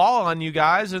move the ball on you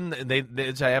guys, and they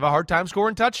have a hard time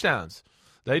scoring touchdowns.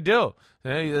 They do.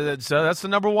 So that's the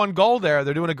number one goal there.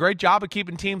 They're doing a great job of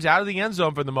keeping teams out of the end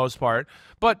zone for the most part.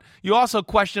 But you also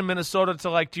question Minnesota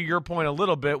to your point a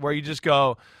little bit, where you just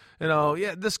go,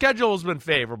 the schedule has been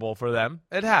favorable for them.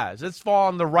 It has. It's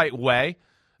fallen the right way.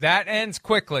 That ends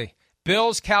quickly.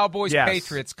 Bills, Cowboys, Yes.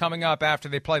 Patriots coming up after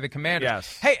they play the Commanders.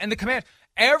 Yes. Hey, and the Commanders,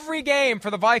 every game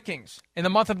for the Vikings in the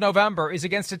month of November is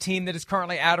against a team that is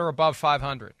currently at or above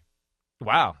 500.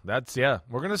 Wow, that's We're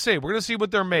gonna see. We're gonna see what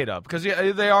they're made of, because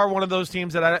they are one of those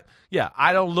teams that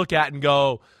I don't look at and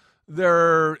go,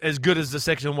 they're as good as the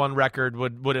 6-1 record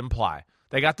would imply.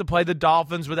 They got to play the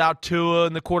Dolphins without Tua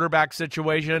in the quarterback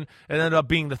situation, and ended up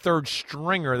being the third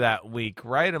stringer that week.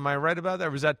 Right? Am I right about that?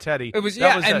 Or was that Teddy? It was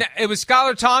it was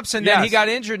Skylar Thompson. Then he got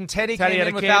injured, and Teddy came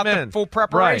in without the full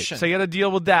preparation. Right. So you got to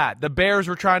deal with that. The Bears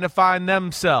were trying to find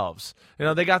themselves.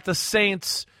 They got the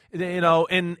Saints.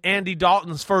 In Andy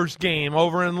Dalton's first game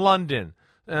over in London.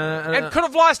 And could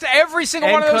have lost every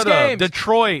single one of those games.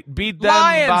 Detroit beat them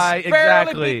Lions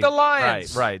barely beat the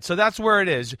Lions. Right. So that's where it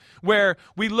is, where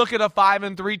we look at a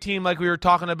 5-3 team like we were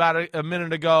talking about a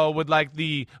minute ago with like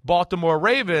the Baltimore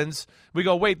Ravens. We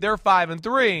go, wait, they're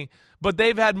 5-3, but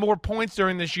they've had more points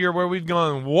during this year where we've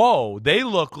gone, whoa, they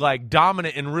look like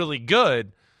dominant and really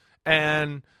good.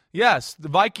 And yes, the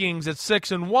Vikings at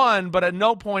 6-1, but at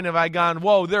no point have I gone,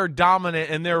 whoa, they're dominant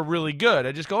and they're really good.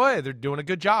 I just go, hey, they're doing a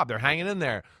good job. They're hanging in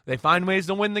there. They find ways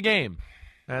to win the game.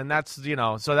 And that's,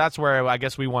 so that's where I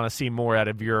guess we want to see more out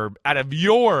of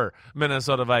your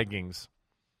Minnesota Vikings.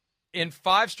 In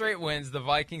 5 straight wins, the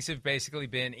Vikings have basically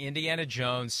been Indiana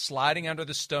Jones sliding under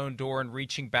the stone door and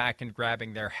reaching back and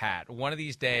grabbing their hat. One of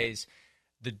these days,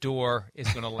 the door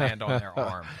is going to land on their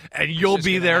arm. And you'll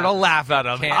be there to laugh at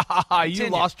them. You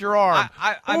lost your arm.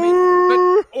 I mean,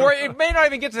 or it may not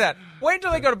even get to that. Wait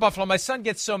until they go to Buffalo. My son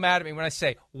gets so mad at me when I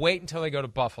say, wait until they go to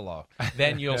Buffalo.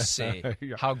 Then you'll see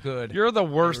how good. You're the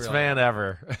worst fan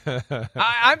ever.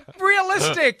 I'm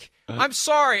realistic. I'm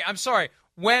sorry.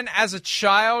 When, as a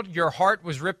child, your heart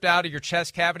was ripped out of your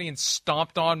chest cavity and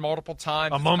stomped on multiple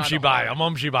times. A mumsy bye.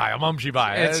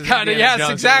 It's kind of,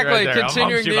 yes, exactly.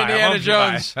 Continuing the Indiana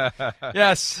Jones.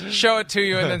 Yes, show it to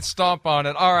you and then stomp on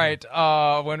it. All right,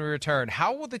 when we return,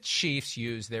 how will the Chiefs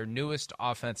use their newest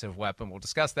offensive weapon? We'll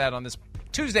discuss that on this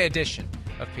Tuesday edition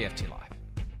of PFT Live.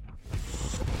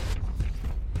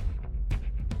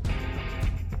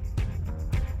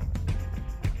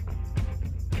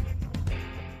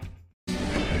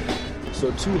 So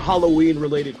 2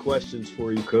 Halloween-related questions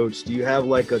for you, Coach. Do you have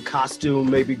like a costume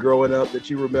maybe growing up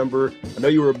that you remember? I know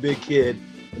you were a big kid,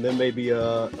 and then maybe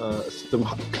some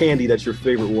candy that's your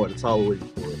favorite one. It's Halloween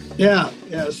for it. Yeah.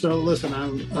 So listen,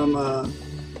 I've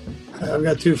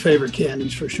got 2 favorite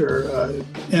candies for sure.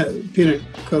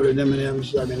 Peanut-coated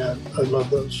M&Ms. I mean, I love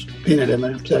those peanut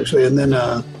M&Ms actually. And then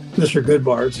Mr.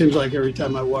 Goodbar. It seems like every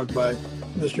time I walk by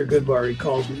Mr. Goodbar, he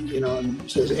calls me,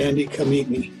 and says, "Andy, come eat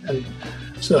me." And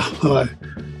so I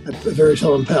very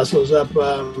seldom pass those up.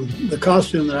 The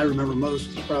costume that I remember most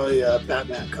is probably a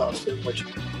Batman costume, which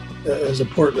as a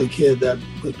portly kid, that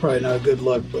was probably not a good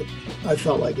look, but I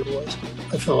felt like it was.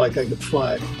 I felt like I could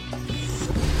fly.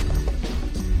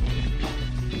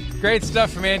 Great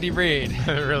stuff from Andy Reid. It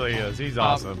really is. He's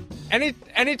awesome.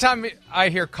 Anytime I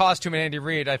hear costume and Andy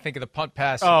Reid, I think of the punt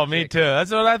pass. Oh, me too.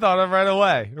 That's what I thought of right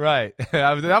away. Right.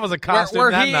 That was a costume where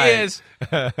that he night.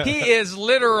 He is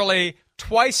literally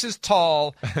twice as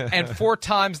tall and 4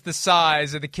 times the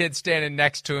size of the kid standing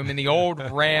next to him in the old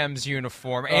Rams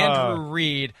uniform. Andrew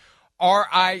Reid,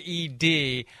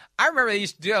 R-I-E-D. I remember they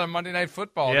used to do that on Monday Night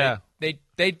Football. Yeah.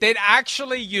 They'd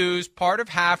actually use part of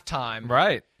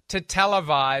halftime to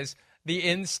televise the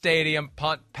in-stadium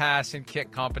punt, pass, and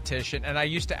kick competition, and I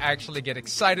used to actually get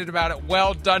excited about it.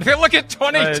 Well done. Look at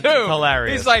 22. It's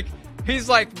hilarious. He's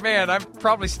like, man, I'm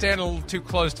probably standing a little too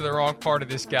close to the wrong part of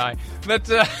this guy. But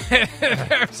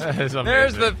there's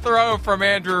the throw from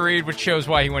Andrew Reid, which shows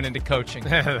why he went into coaching.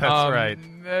 That's right.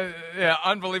 Yeah,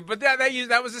 unbelievable. But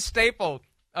that was a staple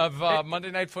of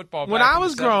Monday Night Football. When I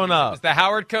was growing up, it was the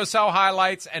Howard Cosell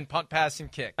highlights and punt, pass,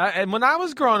 and kick. And when I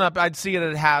was growing up, I'd see it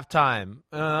at halftime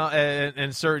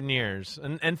in certain years.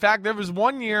 And in fact, there was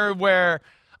one year where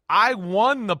I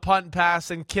won the punt, pass,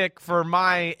 and kick for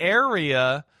my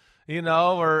area,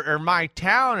 or my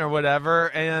town or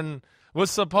whatever, and was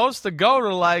supposed to go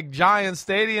to like Giant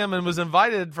Stadium and was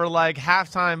invited for like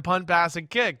halftime punt, pass, and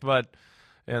kick. But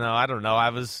I don't know. I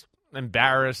was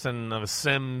embarrassed and of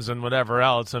Sims and whatever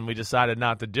else, and we decided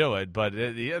not to do it. But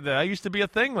that used to be a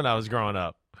thing when I was growing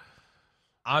up.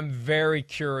 I'm very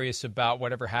curious about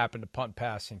whatever happened to punt,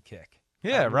 pass, and kick.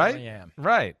 Yeah, right? Really am.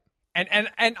 Right. And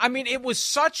I mean, it was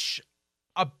such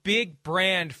a big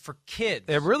brand for kids.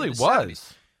 It really was.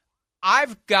 70s.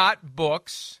 I've got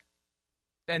books,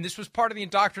 and this was part of the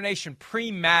indoctrination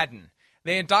pre-Madden.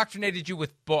 They indoctrinated you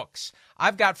with books.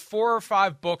 I've got 4 or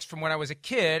 5 books from when I was a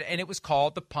kid, and it was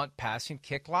called the Punt, Pass, and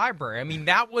Kick Library. I mean,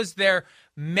 that was their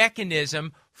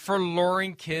mechanism for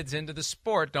luring kids into the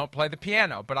sport. Don't play the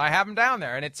piano, but I have them down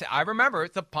there, and I remember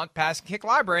it's the Punt, Pass, and Kick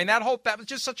Library, and that was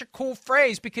just such a cool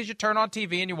phrase because you turn on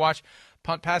TV and you watch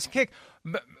Punt, Pass, and Kick.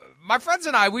 My friends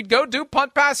and I, we'd go do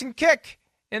Punt, Pass, and Kick.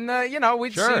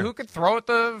 We'd see who could throw it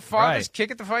the farthest,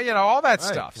 kick it the farthest, all that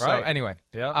stuff. Right. So anyway,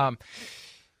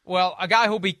 well, a guy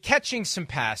who'll be catching some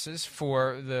passes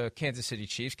for the Kansas City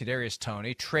Chiefs, Kadarius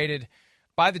Toney, traded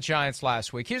by the Giants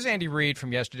last week. Here's Andy Reid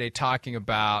from yesterday talking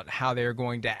about how they're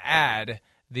going to add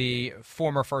the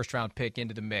former first-round pick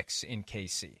into the mix in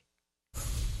KC.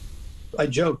 I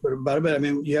joke about it, but I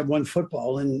mean, you have one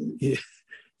football, and you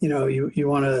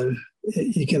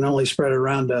can only spread it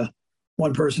around to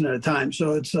one person at a time.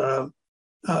 So it's,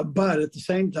 but at the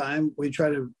same time, we try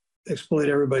to exploit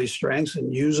everybody's strengths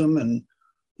and use them and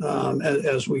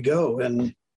as we go,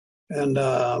 and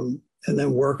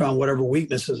then work on whatever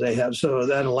weaknesses they have. So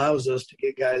that allows us to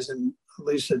get guys in at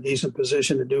least a decent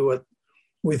position to do what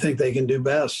we think they can do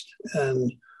best.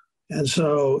 And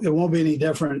so it won't be any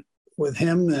different with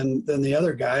him than the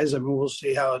other guys. I mean, we'll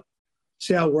see how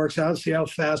it works out, see how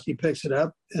fast he picks it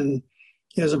up. And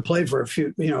he hasn't played for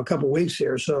a couple of weeks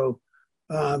here. So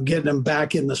getting him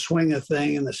back in the swing of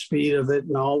thing and the speed of it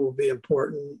and all will be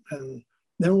important. And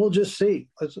then we'll just see.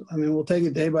 We'll take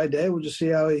it day by day. We'll just see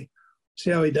how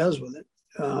he does with it.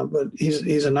 But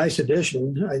he's a nice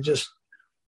addition. I just,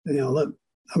 I'm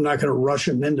not going to rush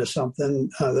him into something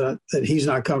that he's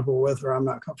not comfortable with or I'm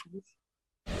not comfortable with.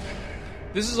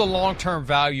 This is a long-term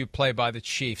value play by the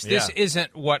Chiefs. This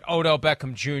isn't what Odell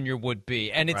Beckham Jr. would be.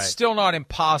 And it's still not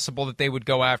impossible that they would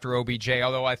go after OBJ,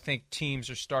 although I think teams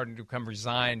are starting to become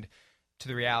resigned to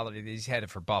the reality that he's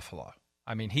headed for Buffalo.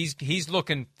 I mean, he's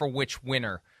looking for which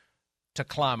winner to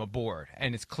climb aboard,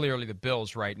 and it's clearly the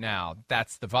Bills right now.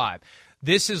 That's the vibe.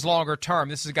 This is longer term.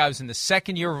 This is a guy who's in the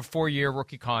second year of a 4-year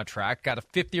rookie contract, got a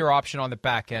 5th-year option on the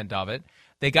back end of it.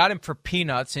 They got him for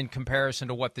peanuts in comparison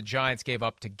to what the Giants gave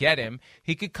up to get him.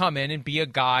 He could come in and be a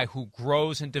guy who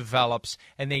grows and develops,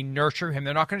 and they nurture him.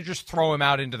 They're not going to just throw him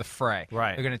out into the fray.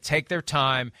 Right. They're going to take their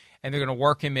time, and they're going to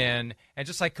work him in. And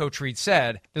just like Coach Reid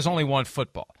said, there's only one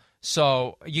football.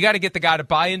 So you got to get the guy to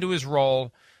buy into his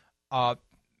role.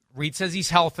 Reid says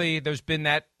he's healthy. There's been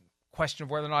that question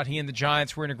of whether or not he and the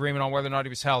Giants were in agreement on whether or not he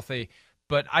was healthy.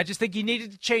 But I just think he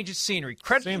needed to change his scenery.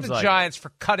 Credit to the Giants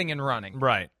for cutting and running.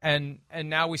 Right. And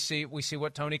now we see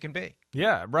what Toney can be.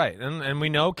 Yeah, right. And we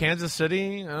know Kansas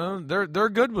City, they're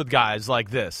good with guys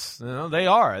like this. They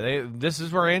are. This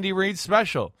is where Andy Reid's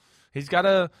special. He's got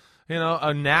a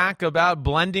knack about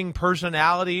blending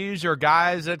personalities or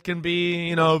guys that can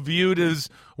be, viewed as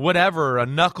whatever, a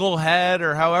knucklehead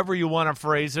or however you want to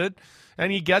phrase it. And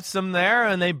he gets them there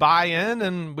and they buy in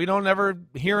and we don't ever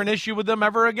hear an issue with them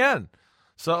ever again.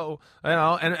 So,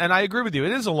 and I agree with you.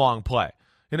 It is a long play.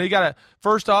 You got to,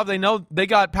 first off, they know they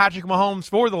got Patrick Mahomes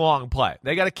for the long play.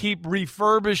 They got to keep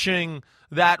refurbishing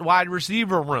that wide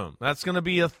receiver room. That's going to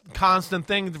be a constant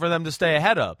thing for them to stay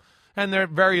ahead of. And they're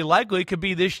very likely could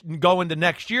be this go into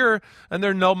next year, and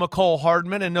there's no McCole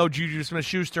Hardman and no Juju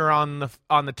Smith-Schuster on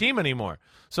the team anymore.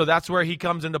 So that's where he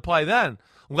comes into play then.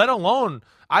 Let alone,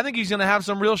 I think he's going to have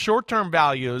some real short-term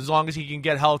value as long as he can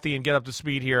get healthy and get up to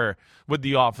speed here with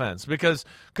the offense. Because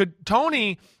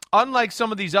Toney, unlike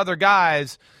some of these other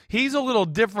guys, he's a little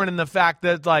different in the fact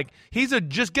that he's a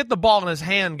just get the ball in his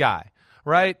hand guy.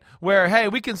 Right? Where, hey,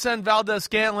 we can send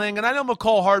Valdez-Scantling, and I know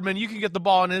McCole Hardman, you can get the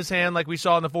ball in his hand like we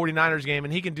saw in the 49ers game,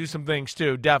 and he can do some things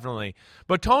too, definitely.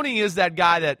 But Toney is that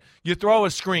guy that you throw a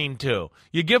screen to.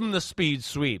 You give him the speed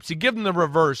sweeps. You give him the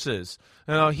reverses.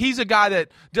 He's a guy that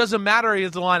doesn't matter he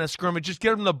has the line of scrimmage, just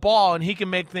give him the ball, and he can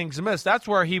make things miss. That's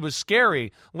where he was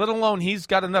scary, let alone he's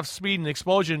got enough speed and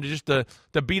explosion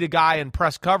to beat a guy in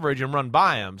press coverage and run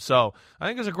by him. So I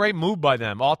think it's a great move by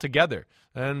them altogether.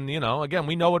 And, again,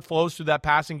 we know what flows through that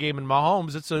passing game in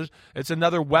Mahomes. It's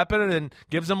another weapon and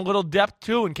gives them a little depth,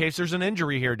 too, in case there's an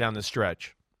injury here down the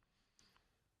stretch.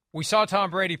 We saw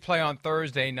Tom Brady play on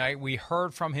Thursday night. We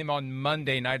heard from him on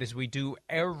Monday night, as we do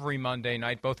every Monday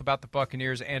night, both about the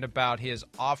Buccaneers and about his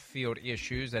off-field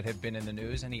issues that have been in the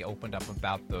news, and he opened up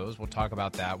about those. We'll talk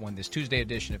about that when this Tuesday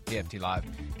edition of PFT Live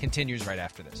continues right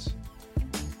after this.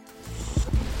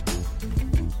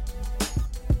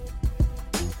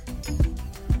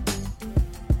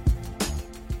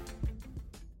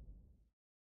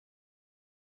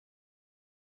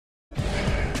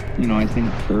 I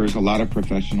think there's a lot of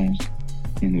professionals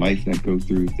in life that go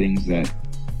through things that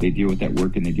they deal with at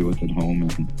work and they deal with at home.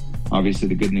 And obviously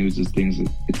the good news is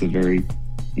it's a very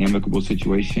amicable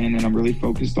situation, and I'm really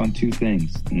focused on two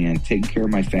things, and taking care of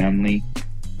my family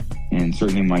and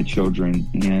certainly my children,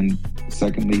 and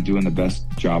secondly, doing the best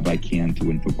job I can to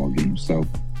win football games. So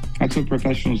that's what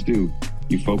professionals do.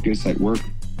 You focus at work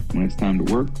when it's time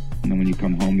to work, and then when you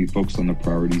come home, you focus on the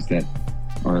priorities that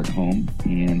are at home,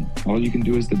 and all you can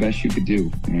do is the best you could do.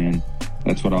 And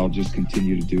that's what I'll just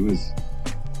continue to do as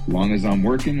long as I'm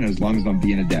working and as long as I'm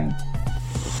being a dad.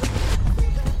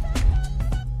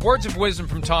 Words of wisdom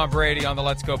from Tom Brady on the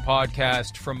Let's Go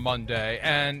podcast from Monday.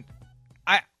 And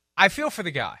I feel for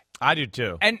the guy. I do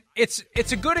too. And it's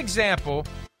a good example.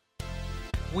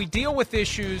 We deal with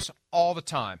issues all the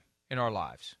time in our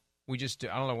lives. We just do.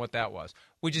 I don't know what that was.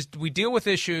 We deal with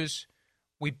issues.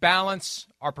 We balance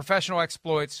our professional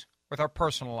exploits with our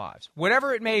personal lives.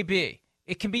 Whatever it may be.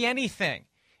 It can be anything.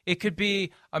 It could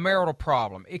be a marital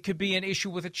problem. It could be an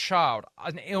issue with a child,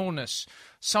 an illness,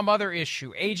 some other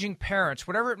issue, aging parents,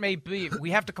 whatever it may be. We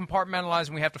have to compartmentalize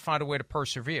and we have to find a way to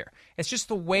persevere. It's just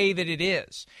the way that it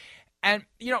is. And,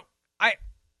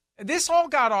 this all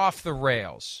got off the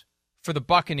rails for the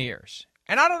Buccaneers.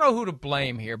 And I don't know who to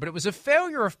blame here, but it was a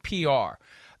failure of PR.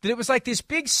 That it was like this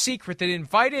big secret that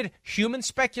invited human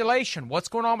speculation. What's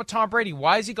going on with Tom Brady?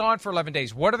 Why is he gone for 11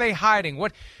 days? What are they hiding?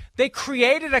 They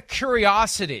created a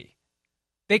curiosity.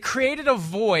 They created a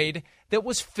void that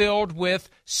was filled with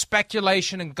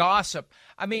speculation and gossip.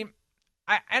 I mean,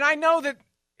 I know that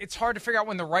it's hard to figure out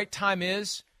when the right time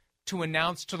is to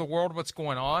announce to the world what's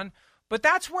going on, but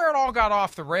that's where it all got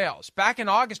off the rails. Back in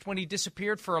August when he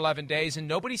disappeared for 11 days and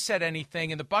nobody said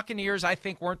anything, and the Buccaneers, I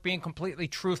think, weren't being completely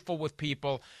truthful with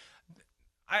people.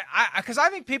 Because I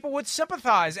think people would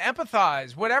sympathize,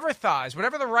 empathize, whatever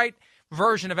the right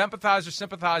version of empathize or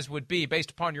sympathize would be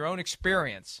based upon your own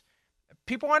experience.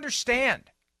 People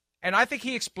understand. And I think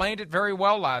he explained it very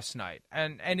well last night.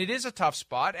 And it is a tough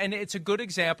spot, and it's a good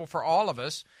example for all of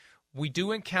us. We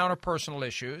do encounter personal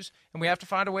issues, and we have to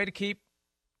find a way to keep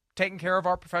taking care of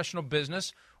our professional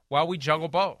business while we juggle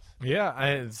both. Yeah,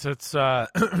 it's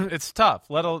it's tough.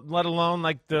 Let alone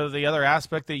like the other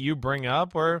aspect that you bring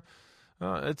up, where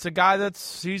it's a guy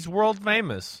he's world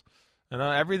famous, and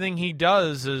everything he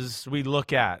does is we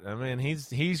look at. I mean,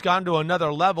 he's gone to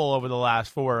another level over the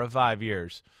last 4 or 5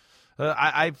 years.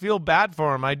 I feel bad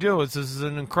for him. I do. This is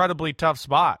an incredibly tough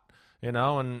spot,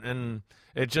 and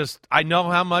it just I know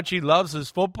how much he loves his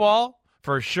football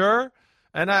for sure.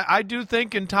 And I do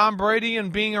think in Tom Brady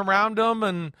and being around him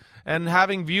and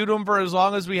having viewed him for as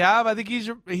long as we have, I think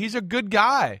he's a good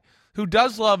guy who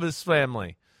does love his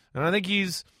family. And I think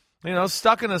he's,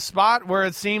 stuck in a spot where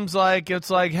it seems like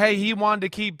hey, he wanted to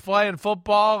keep playing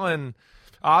football, and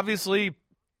obviously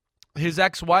his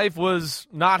ex-wife was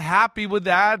not happy with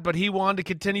that, but he wanted to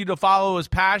continue to follow his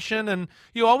passion, and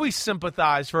you always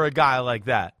sympathize for a guy like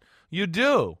that. You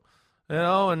do.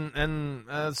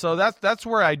 So that's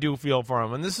where I do feel for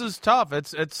him, and this is tough.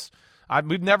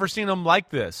 We've never seen him like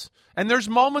this, and there's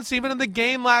moments even in the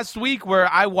game last week where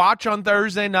I watch on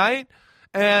Thursday night,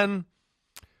 and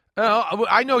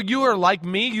I know you are like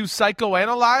me. You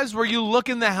psychoanalyze where you look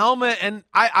in the helmet, and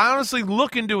I honestly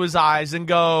look into his eyes and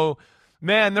go,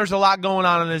 man, there's a lot going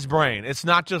on in his brain. It's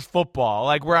not just football.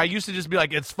 Like where I used to just be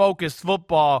like, it's focused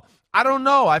football. I don't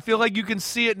know. I feel like you can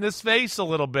see it in his face a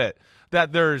little bit,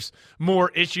 that there's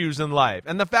more issues in life.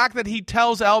 And the fact that he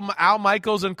tells Al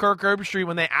Michaels and Kirk Herbstreit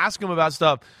when they ask him about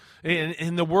stuff,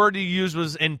 and the word he used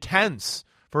was intense.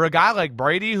 For a guy like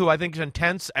Brady, who I think is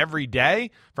intense every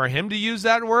day, for him to use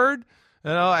that word,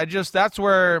 that's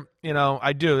where,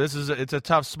 I do. It's a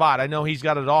tough spot. I know he's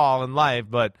got it all in life,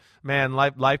 but man,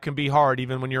 life can be hard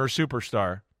even when you're a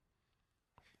superstar.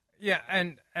 Yeah,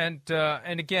 and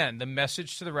again, the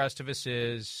message to the rest of us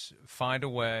is find a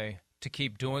way to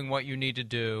keep doing what you need to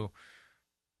do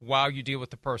while you deal with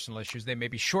the personal issues. They may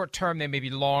be short-term, they may be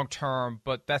long-term,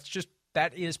 but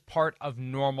that is part of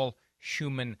normal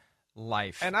human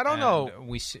life. And I don't know.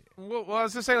 Well, I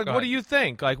was just saying, what do you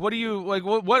think? Like, what do you like?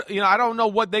 What I don't know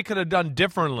what they could have done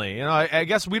differently. I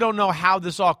guess we don't know how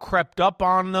this all crept up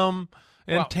on them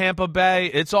in Tampa Bay.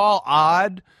 It's all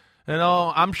odd.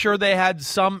 I'm sure they had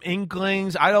some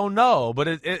inklings. I don't know,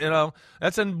 but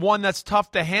that's one that's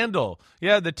tough to handle.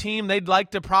 Yeah, the team, they'd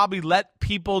like to probably let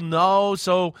people know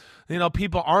so,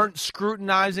 people aren't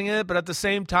scrutinizing it, but at the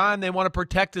same time, they want to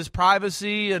protect his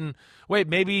privacy and wait,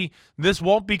 maybe this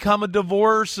won't become a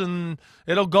divorce and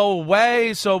it'll go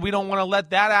away, so we don't want to let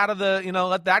that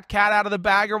let that cat out of the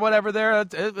bag or whatever there.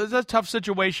 It's a tough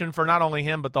situation for not only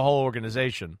him, but the whole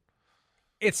organization.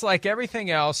 It's like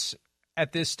everything else.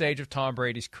 At this stage of Tom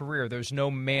Brady's career, there's no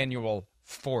manual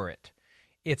for it.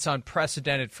 It's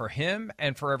unprecedented for him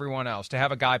and for everyone else to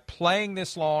have a guy playing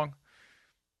this long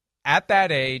at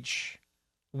that age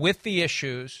with the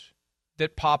issues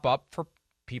that pop up for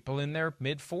people in their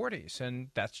mid-40s. And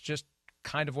that's just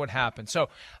kind of what happened. So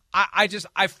I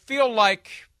feel like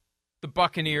the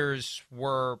Buccaneers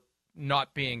were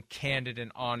not being candid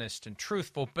and honest and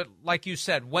truthful. But like you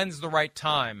said, when's the right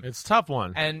time? It's a tough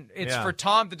one. And it's for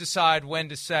Tom to decide when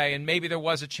to say, and maybe there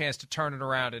was a chance to turn it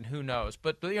around, and who knows.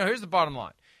 But here's the bottom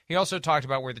line. He also talked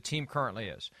about where the team currently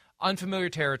is. Unfamiliar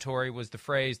territory was the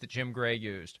phrase that Jim Gray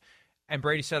used. And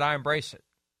Brady said, I embrace it.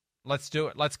 Let's do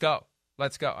it. Let's go.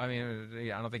 Let's go. I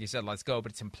mean, I don't think he said let's go,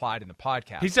 but it's implied in the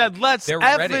podcast. He said, let's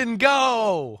effing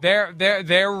go.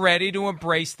 They're ready to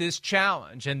embrace this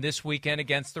challenge. And this weekend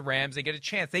against the Rams, they get a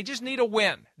chance. They just need a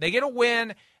win. They get a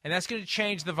win, and that's going to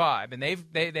change the vibe. And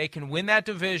they can win that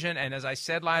division. And as I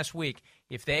said last week,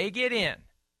 if they get in,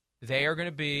 they are going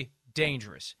to be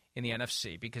dangerous in the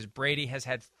NFC because Brady has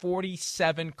had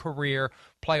 47 career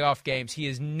playoff games. He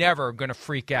is never going to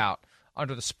freak out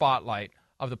under the spotlight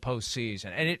of the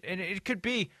postseason. And it could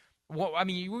be, well, I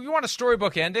mean, you want a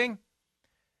storybook ending?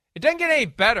 It doesn't get any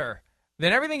better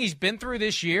than everything he's been through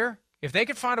this year. If they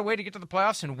could find a way to get to the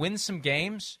playoffs and win some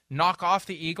games, knock off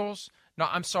the Eagles. No,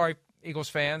 I'm sorry, Eagles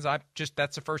fans.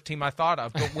 That's the first team I thought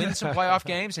of. But win some playoff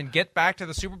games and get back to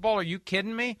the Super Bowl. Are you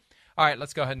kidding me? All right,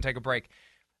 let's go ahead and take a break.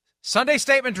 Sunday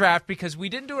statement draft, because we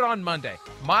didn't do it on Monday.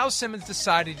 Miles Simmons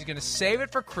decided he's going to save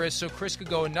it for Chris so Chris could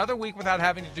go another week without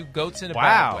having to do goats in a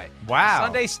bad way. Wow.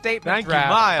 Sunday statement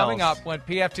draft coming up when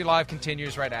PFT Live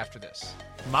continues right after this.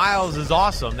 Miles is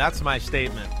awesome. That's my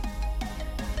statement.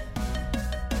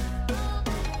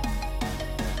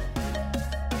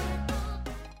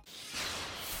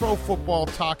 Pro Football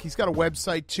Talk. He's got a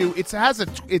website, too. It has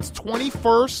its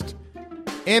 21st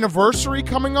anniversary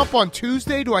coming up on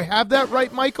Tuesday. Do I have that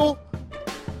right, Michael?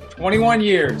 21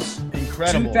 years.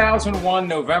 Incredible. 2001,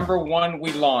 November 1,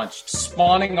 we launched,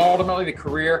 spawning ultimately the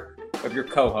career of your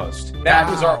co-host. That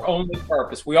was our only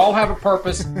purpose. We all have a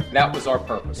purpose. That was our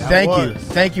purpose. Thank you.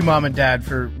 Thank you, Mom and Dad,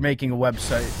 for making a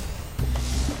website.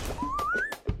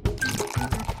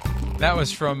 That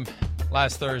was from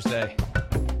last Thursday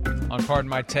on Pardon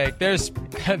My Take. There's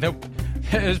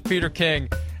Peter King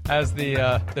as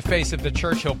the face of the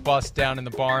Churchill bust down in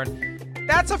the barn.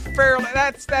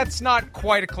 That's not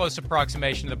quite a close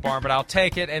approximation to the barn, but I'll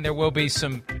take it, and there will be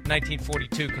some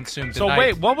 1942 consumed tonight. So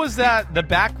wait, what was that, the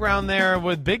background there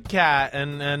with Big Cat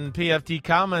and PFT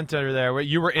commenter there? Where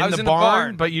you were in the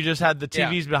barn, but you just had the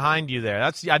TVs behind you there.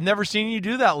 I've never seen you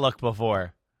do that look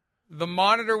before. The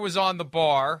monitor was on the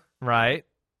bar. Right.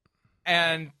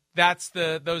 And those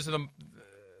are the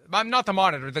not the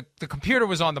monitor. The computer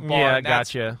was on the bar. Yeah, and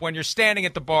that's gotcha. When you're standing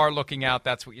at the bar looking out,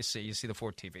 that's what you see. You see the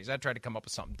 4 TVs. I tried to come up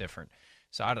with something different.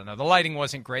 So I don't know. The lighting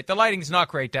wasn't great. The lighting's not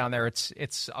great down there.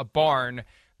 It's a barn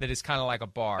that is kind of like a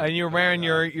bar. And you're wearing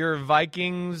your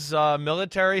Vikings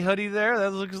military hoodie there?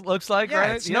 That looks like,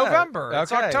 right? It's November.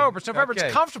 It's October. It's November. Okay.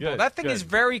 It's comfortable. Good. That thing is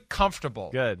very comfortable.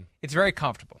 Good. It's very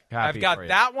comfortable. Happy I've got for you.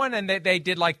 that one, and they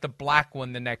did like the black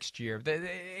one the next year.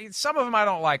 Some of them I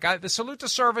don't like. The Salute to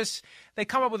Service, they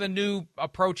come up with a new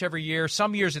approach every year.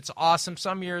 Some years it's awesome.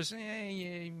 Some years,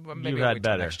 maybe you had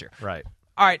better next year. Right.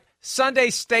 All right,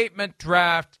 Sunday statement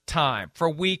draft time for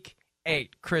Week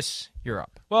 8. Chris, you're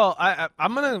up. Well,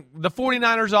 I'm going to – the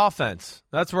 49ers offense,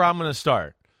 that's where I'm going to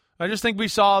start. I just think we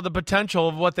saw the potential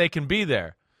of what they can be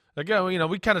there. Again,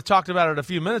 we kind of talked about it a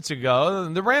few minutes ago.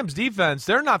 The Rams defense,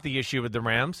 they're not the issue with the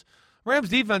Rams. Rams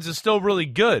defense is still really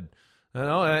good.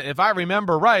 If I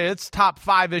remember right, it's top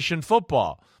 5-ish in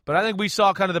football. But I think we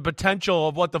saw kind of the potential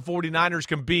of what the 49ers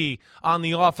can be on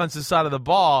the offensive side of the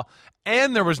ball,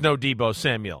 and there was no Deebo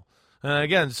Samuel.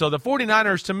 Again, so the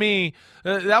 49ers, to me,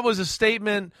 that was a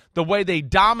statement, the way they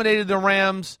dominated the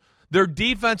Rams. Their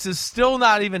defense is still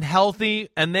not even healthy,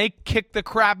 and they kicked the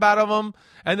crap out of them.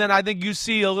 And then I think you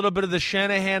see a little bit of the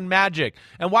Shanahan magic.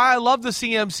 And why I love the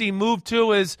CMC move,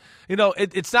 too, is,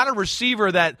 it's not a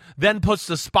receiver that then puts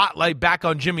the spotlight back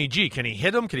on Jimmy G. Can he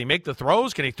hit him? Can he make the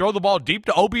throws? Can he throw the ball deep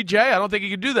to OBJ? I don't think he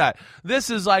can do that.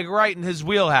 This is like right in his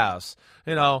wheelhouse.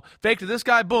 Fake to this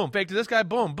guy, boom. Fake to this guy,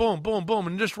 boom, boom, boom, boom.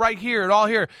 And just right here, all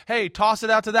here. Hey, toss it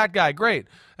out to that guy. Great.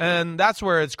 And that's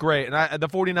where it's great. And the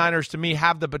 49ers, to me,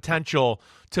 have the potential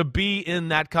to be in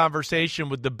that conversation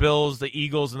with the Bills, the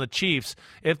Eagles, and the Chiefs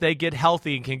if they get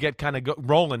healthy and can get kind of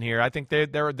rolling here. I think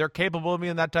they're capable of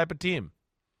being that type of team.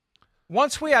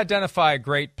 Once we identify a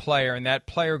great player and that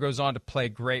player goes on to play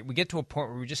great, we get to a point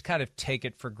where we just kind of take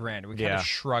it for granted. We kind of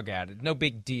shrug at it. No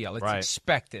big deal. It's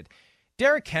expected.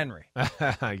 Derrick Henry.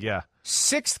 Yeah.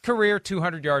 6th career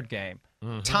 200-yard game.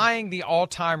 tying the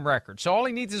all-time record. So all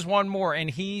he needs is one more, and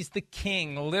he's the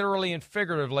king, literally and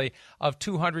figuratively, of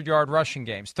 200-yard rushing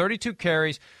games. 32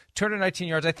 carries, 219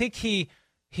 yards. I think he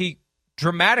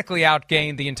dramatically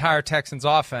outgained the entire Texans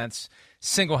offense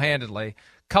single-handedly.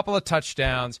 Couple of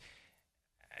touchdowns.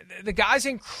 The guy's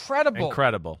incredible,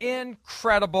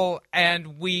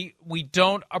 and we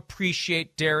don't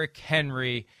appreciate Derrick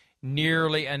Henry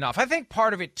nearly enough. I think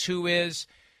part of it too is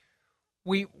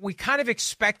we kind of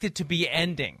expect it to be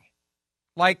ending.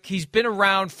 Like, he's been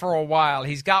around for a while.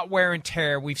 He's got wear and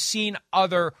tear. We've seen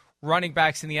other running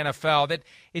backs in the NFL that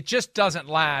it just doesn't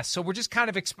last. So we're just kind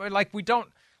of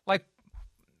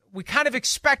we kind of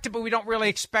expect it, but we don't really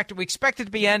expect it. We expect it to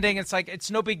be ending. It's like,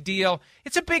 it's no big deal.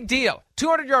 It's a big deal.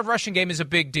 200-yard rushing game is a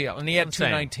big deal, and he had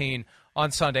 219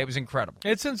 on Sunday. It was incredible.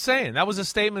 It's insane. That was a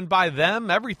statement by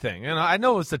them, everything. And I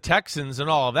know it's the Texans and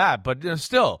all of that, but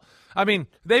still, I mean,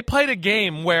 they played a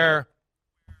game where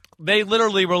they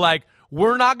literally were like,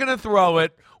 we're not going to throw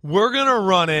it. We're going to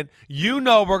run it. You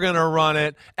know we're going to run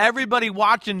it. Everybody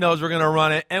watching knows we're going to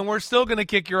run it, and we're still going to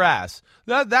kick your ass.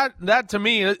 That to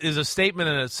me is a statement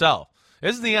in itself.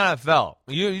 This is the NFL.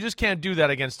 You just can't do that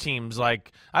against teams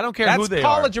like, I don't care who they are.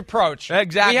 That's college approach.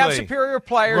 Exactly. We have superior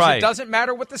players. Right. It doesn't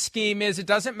matter what the scheme is. It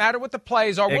doesn't matter what the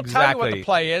plays are. We'll tell you what the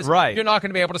play is. Right. You're not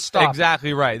going to be able to stop.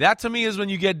 Exactly right. That to me is when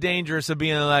you get dangerous of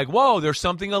being like, whoa, there's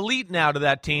something elite now to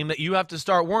that team that you have to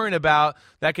start worrying about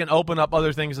that can open up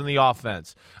other things in the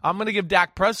offense. I'm going to give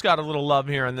Dak Prescott a little love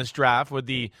here in this draft with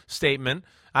the statement.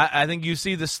 I think you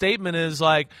see the statement is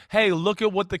like, hey, look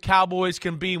at what the Cowboys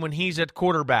can be when he's at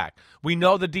quarterback. We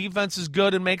know the defense is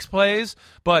good and makes plays,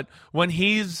 but when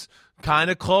he's kind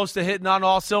of close to hitting on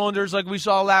all cylinders like we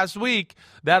saw last week,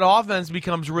 that offense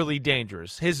becomes really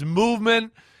dangerous. His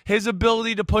movement, his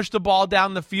ability to push the ball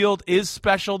down the field is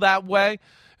special that way.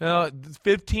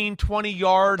 15,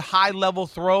 20-yard, high-level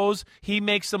throws, he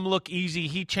makes them look easy.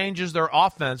 He changes their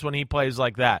offense when he plays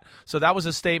like that. So that was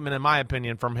a statement, in my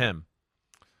opinion, from him.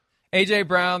 A.J.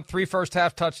 Brown, 3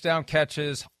 first-half touchdown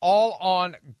catches, all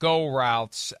on go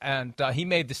routes. And he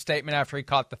made the statement after he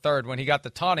caught the third when he got the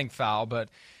taunting foul, but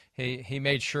he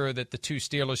made sure that the two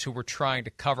Steelers who were trying to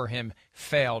cover him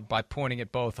failed by pointing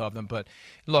at both of them. But,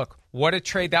 look, what a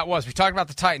trade that was. We talked about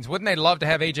the Titans. Wouldn't they love to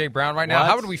have A.J. Brown right now?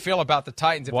 How would we feel about the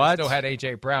Titans if they still had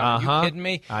A.J. Brown? Are you kidding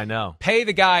me? I know. Pay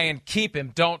the guy and keep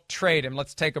him. Don't trade him.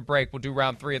 Let's take a break. We'll do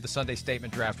round 3 of the Sunday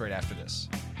Statement Draft right after this.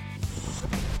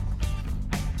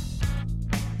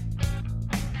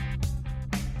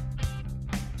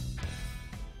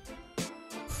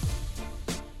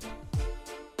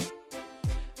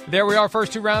 There we are,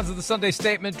 first 2 rounds of the Sunday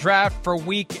Statement Draft for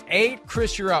Week 8.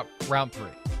 Chris, you're up, round 3.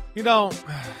 You know,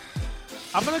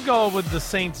 I'm going to go with the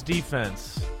Saints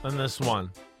defense in this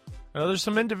one. There's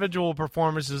some individual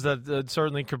performances that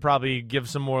certainly could probably give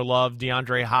some more love,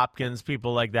 DeAndre Hopkins,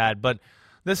 people like that. But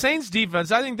the Saints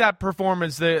defense, I think that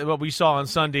performance, what we saw on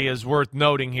Sunday, is worth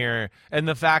noting here. And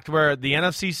the fact where the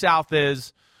NFC South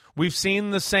is, we've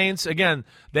seen the Saints, again,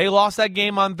 they lost that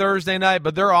game on Thursday night,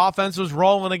 but their offense was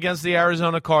rolling against the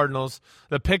Arizona Cardinals.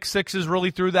 The pick sixes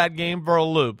really threw that game for a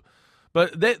loop.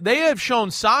 But they have shown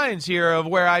signs here of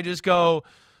where I just go,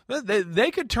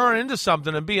 they could turn into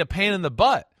something and be a pain in the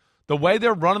butt. The way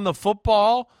they're running the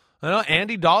football,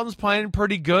 Andy Dalton's playing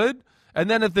pretty good. And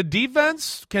then if the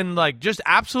defense can just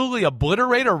absolutely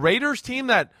obliterate a Raiders team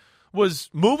that was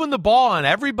moving the ball on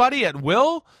everybody at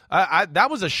will, that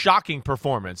was a shocking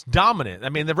performance. Dominant. I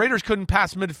mean, the Raiders couldn't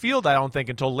pass midfield, I don't think,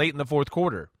 until late in the fourth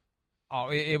quarter. Oh,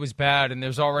 it was bad, and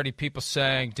there's already people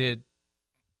saying, did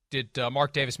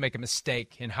Mark Davis make a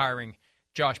mistake in hiring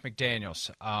Josh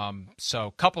McDaniels? So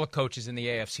a couple of coaches in the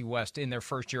AFC West in their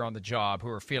first year on the job who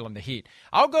are feeling the heat.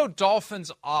 I'll go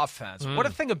Dolphins offense. What a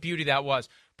thing of beauty that was,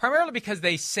 primarily because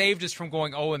they saved us from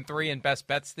going 0-3 in best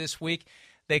bets this week.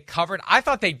 They covered. I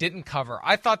thought they didn't cover.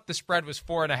 I thought the spread was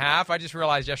 4.5. I just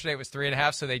realized yesterday it was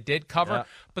 3.5, so they did cover. Yeah.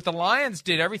 But the Lions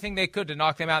did everything they could to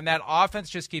knock them out, and that offense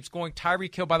just keeps going.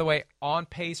 Tyreek Hill, by the way, on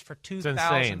pace for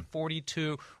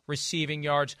 2,042 receiving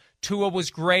yards. Tua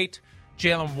was great.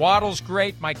 Jalen Waddle's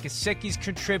great. Mike Gesicki's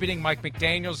contributing. Mike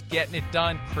McDaniel's getting it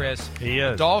done, Chris. He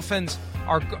is. Dolphins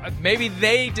are maybe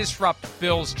they disrupt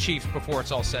Bills Chiefs before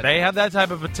it's all said. They have that type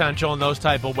of potential and those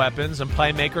type of weapons and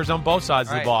playmakers on both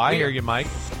sides of the ball. I hear you, Mike.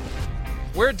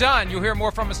 We're done. You'll hear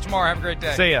more from us tomorrow. Have a great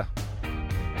day. See ya.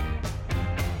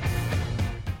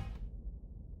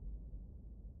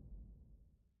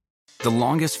 The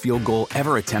longest field goal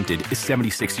ever attempted is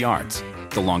 76 yards.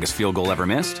 The longest field goal ever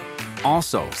missed?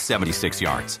 Also 76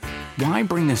 yards. Why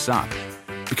bring this up?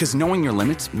 Because knowing your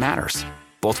limits matters,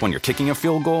 both when you're kicking a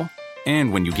field goal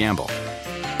and when you gamble.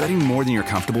 Betting more than you're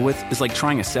comfortable with is like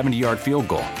trying a 70-yard field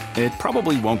goal. It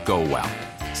probably won't go well.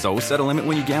 So set a limit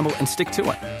when you gamble and stick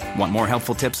to it. Want more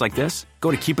helpful tips like this?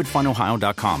 Go to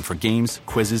keepitfunohio.com for games,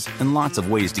 quizzes, and lots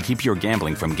of ways to keep your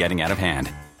gambling from getting out of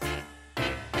hand.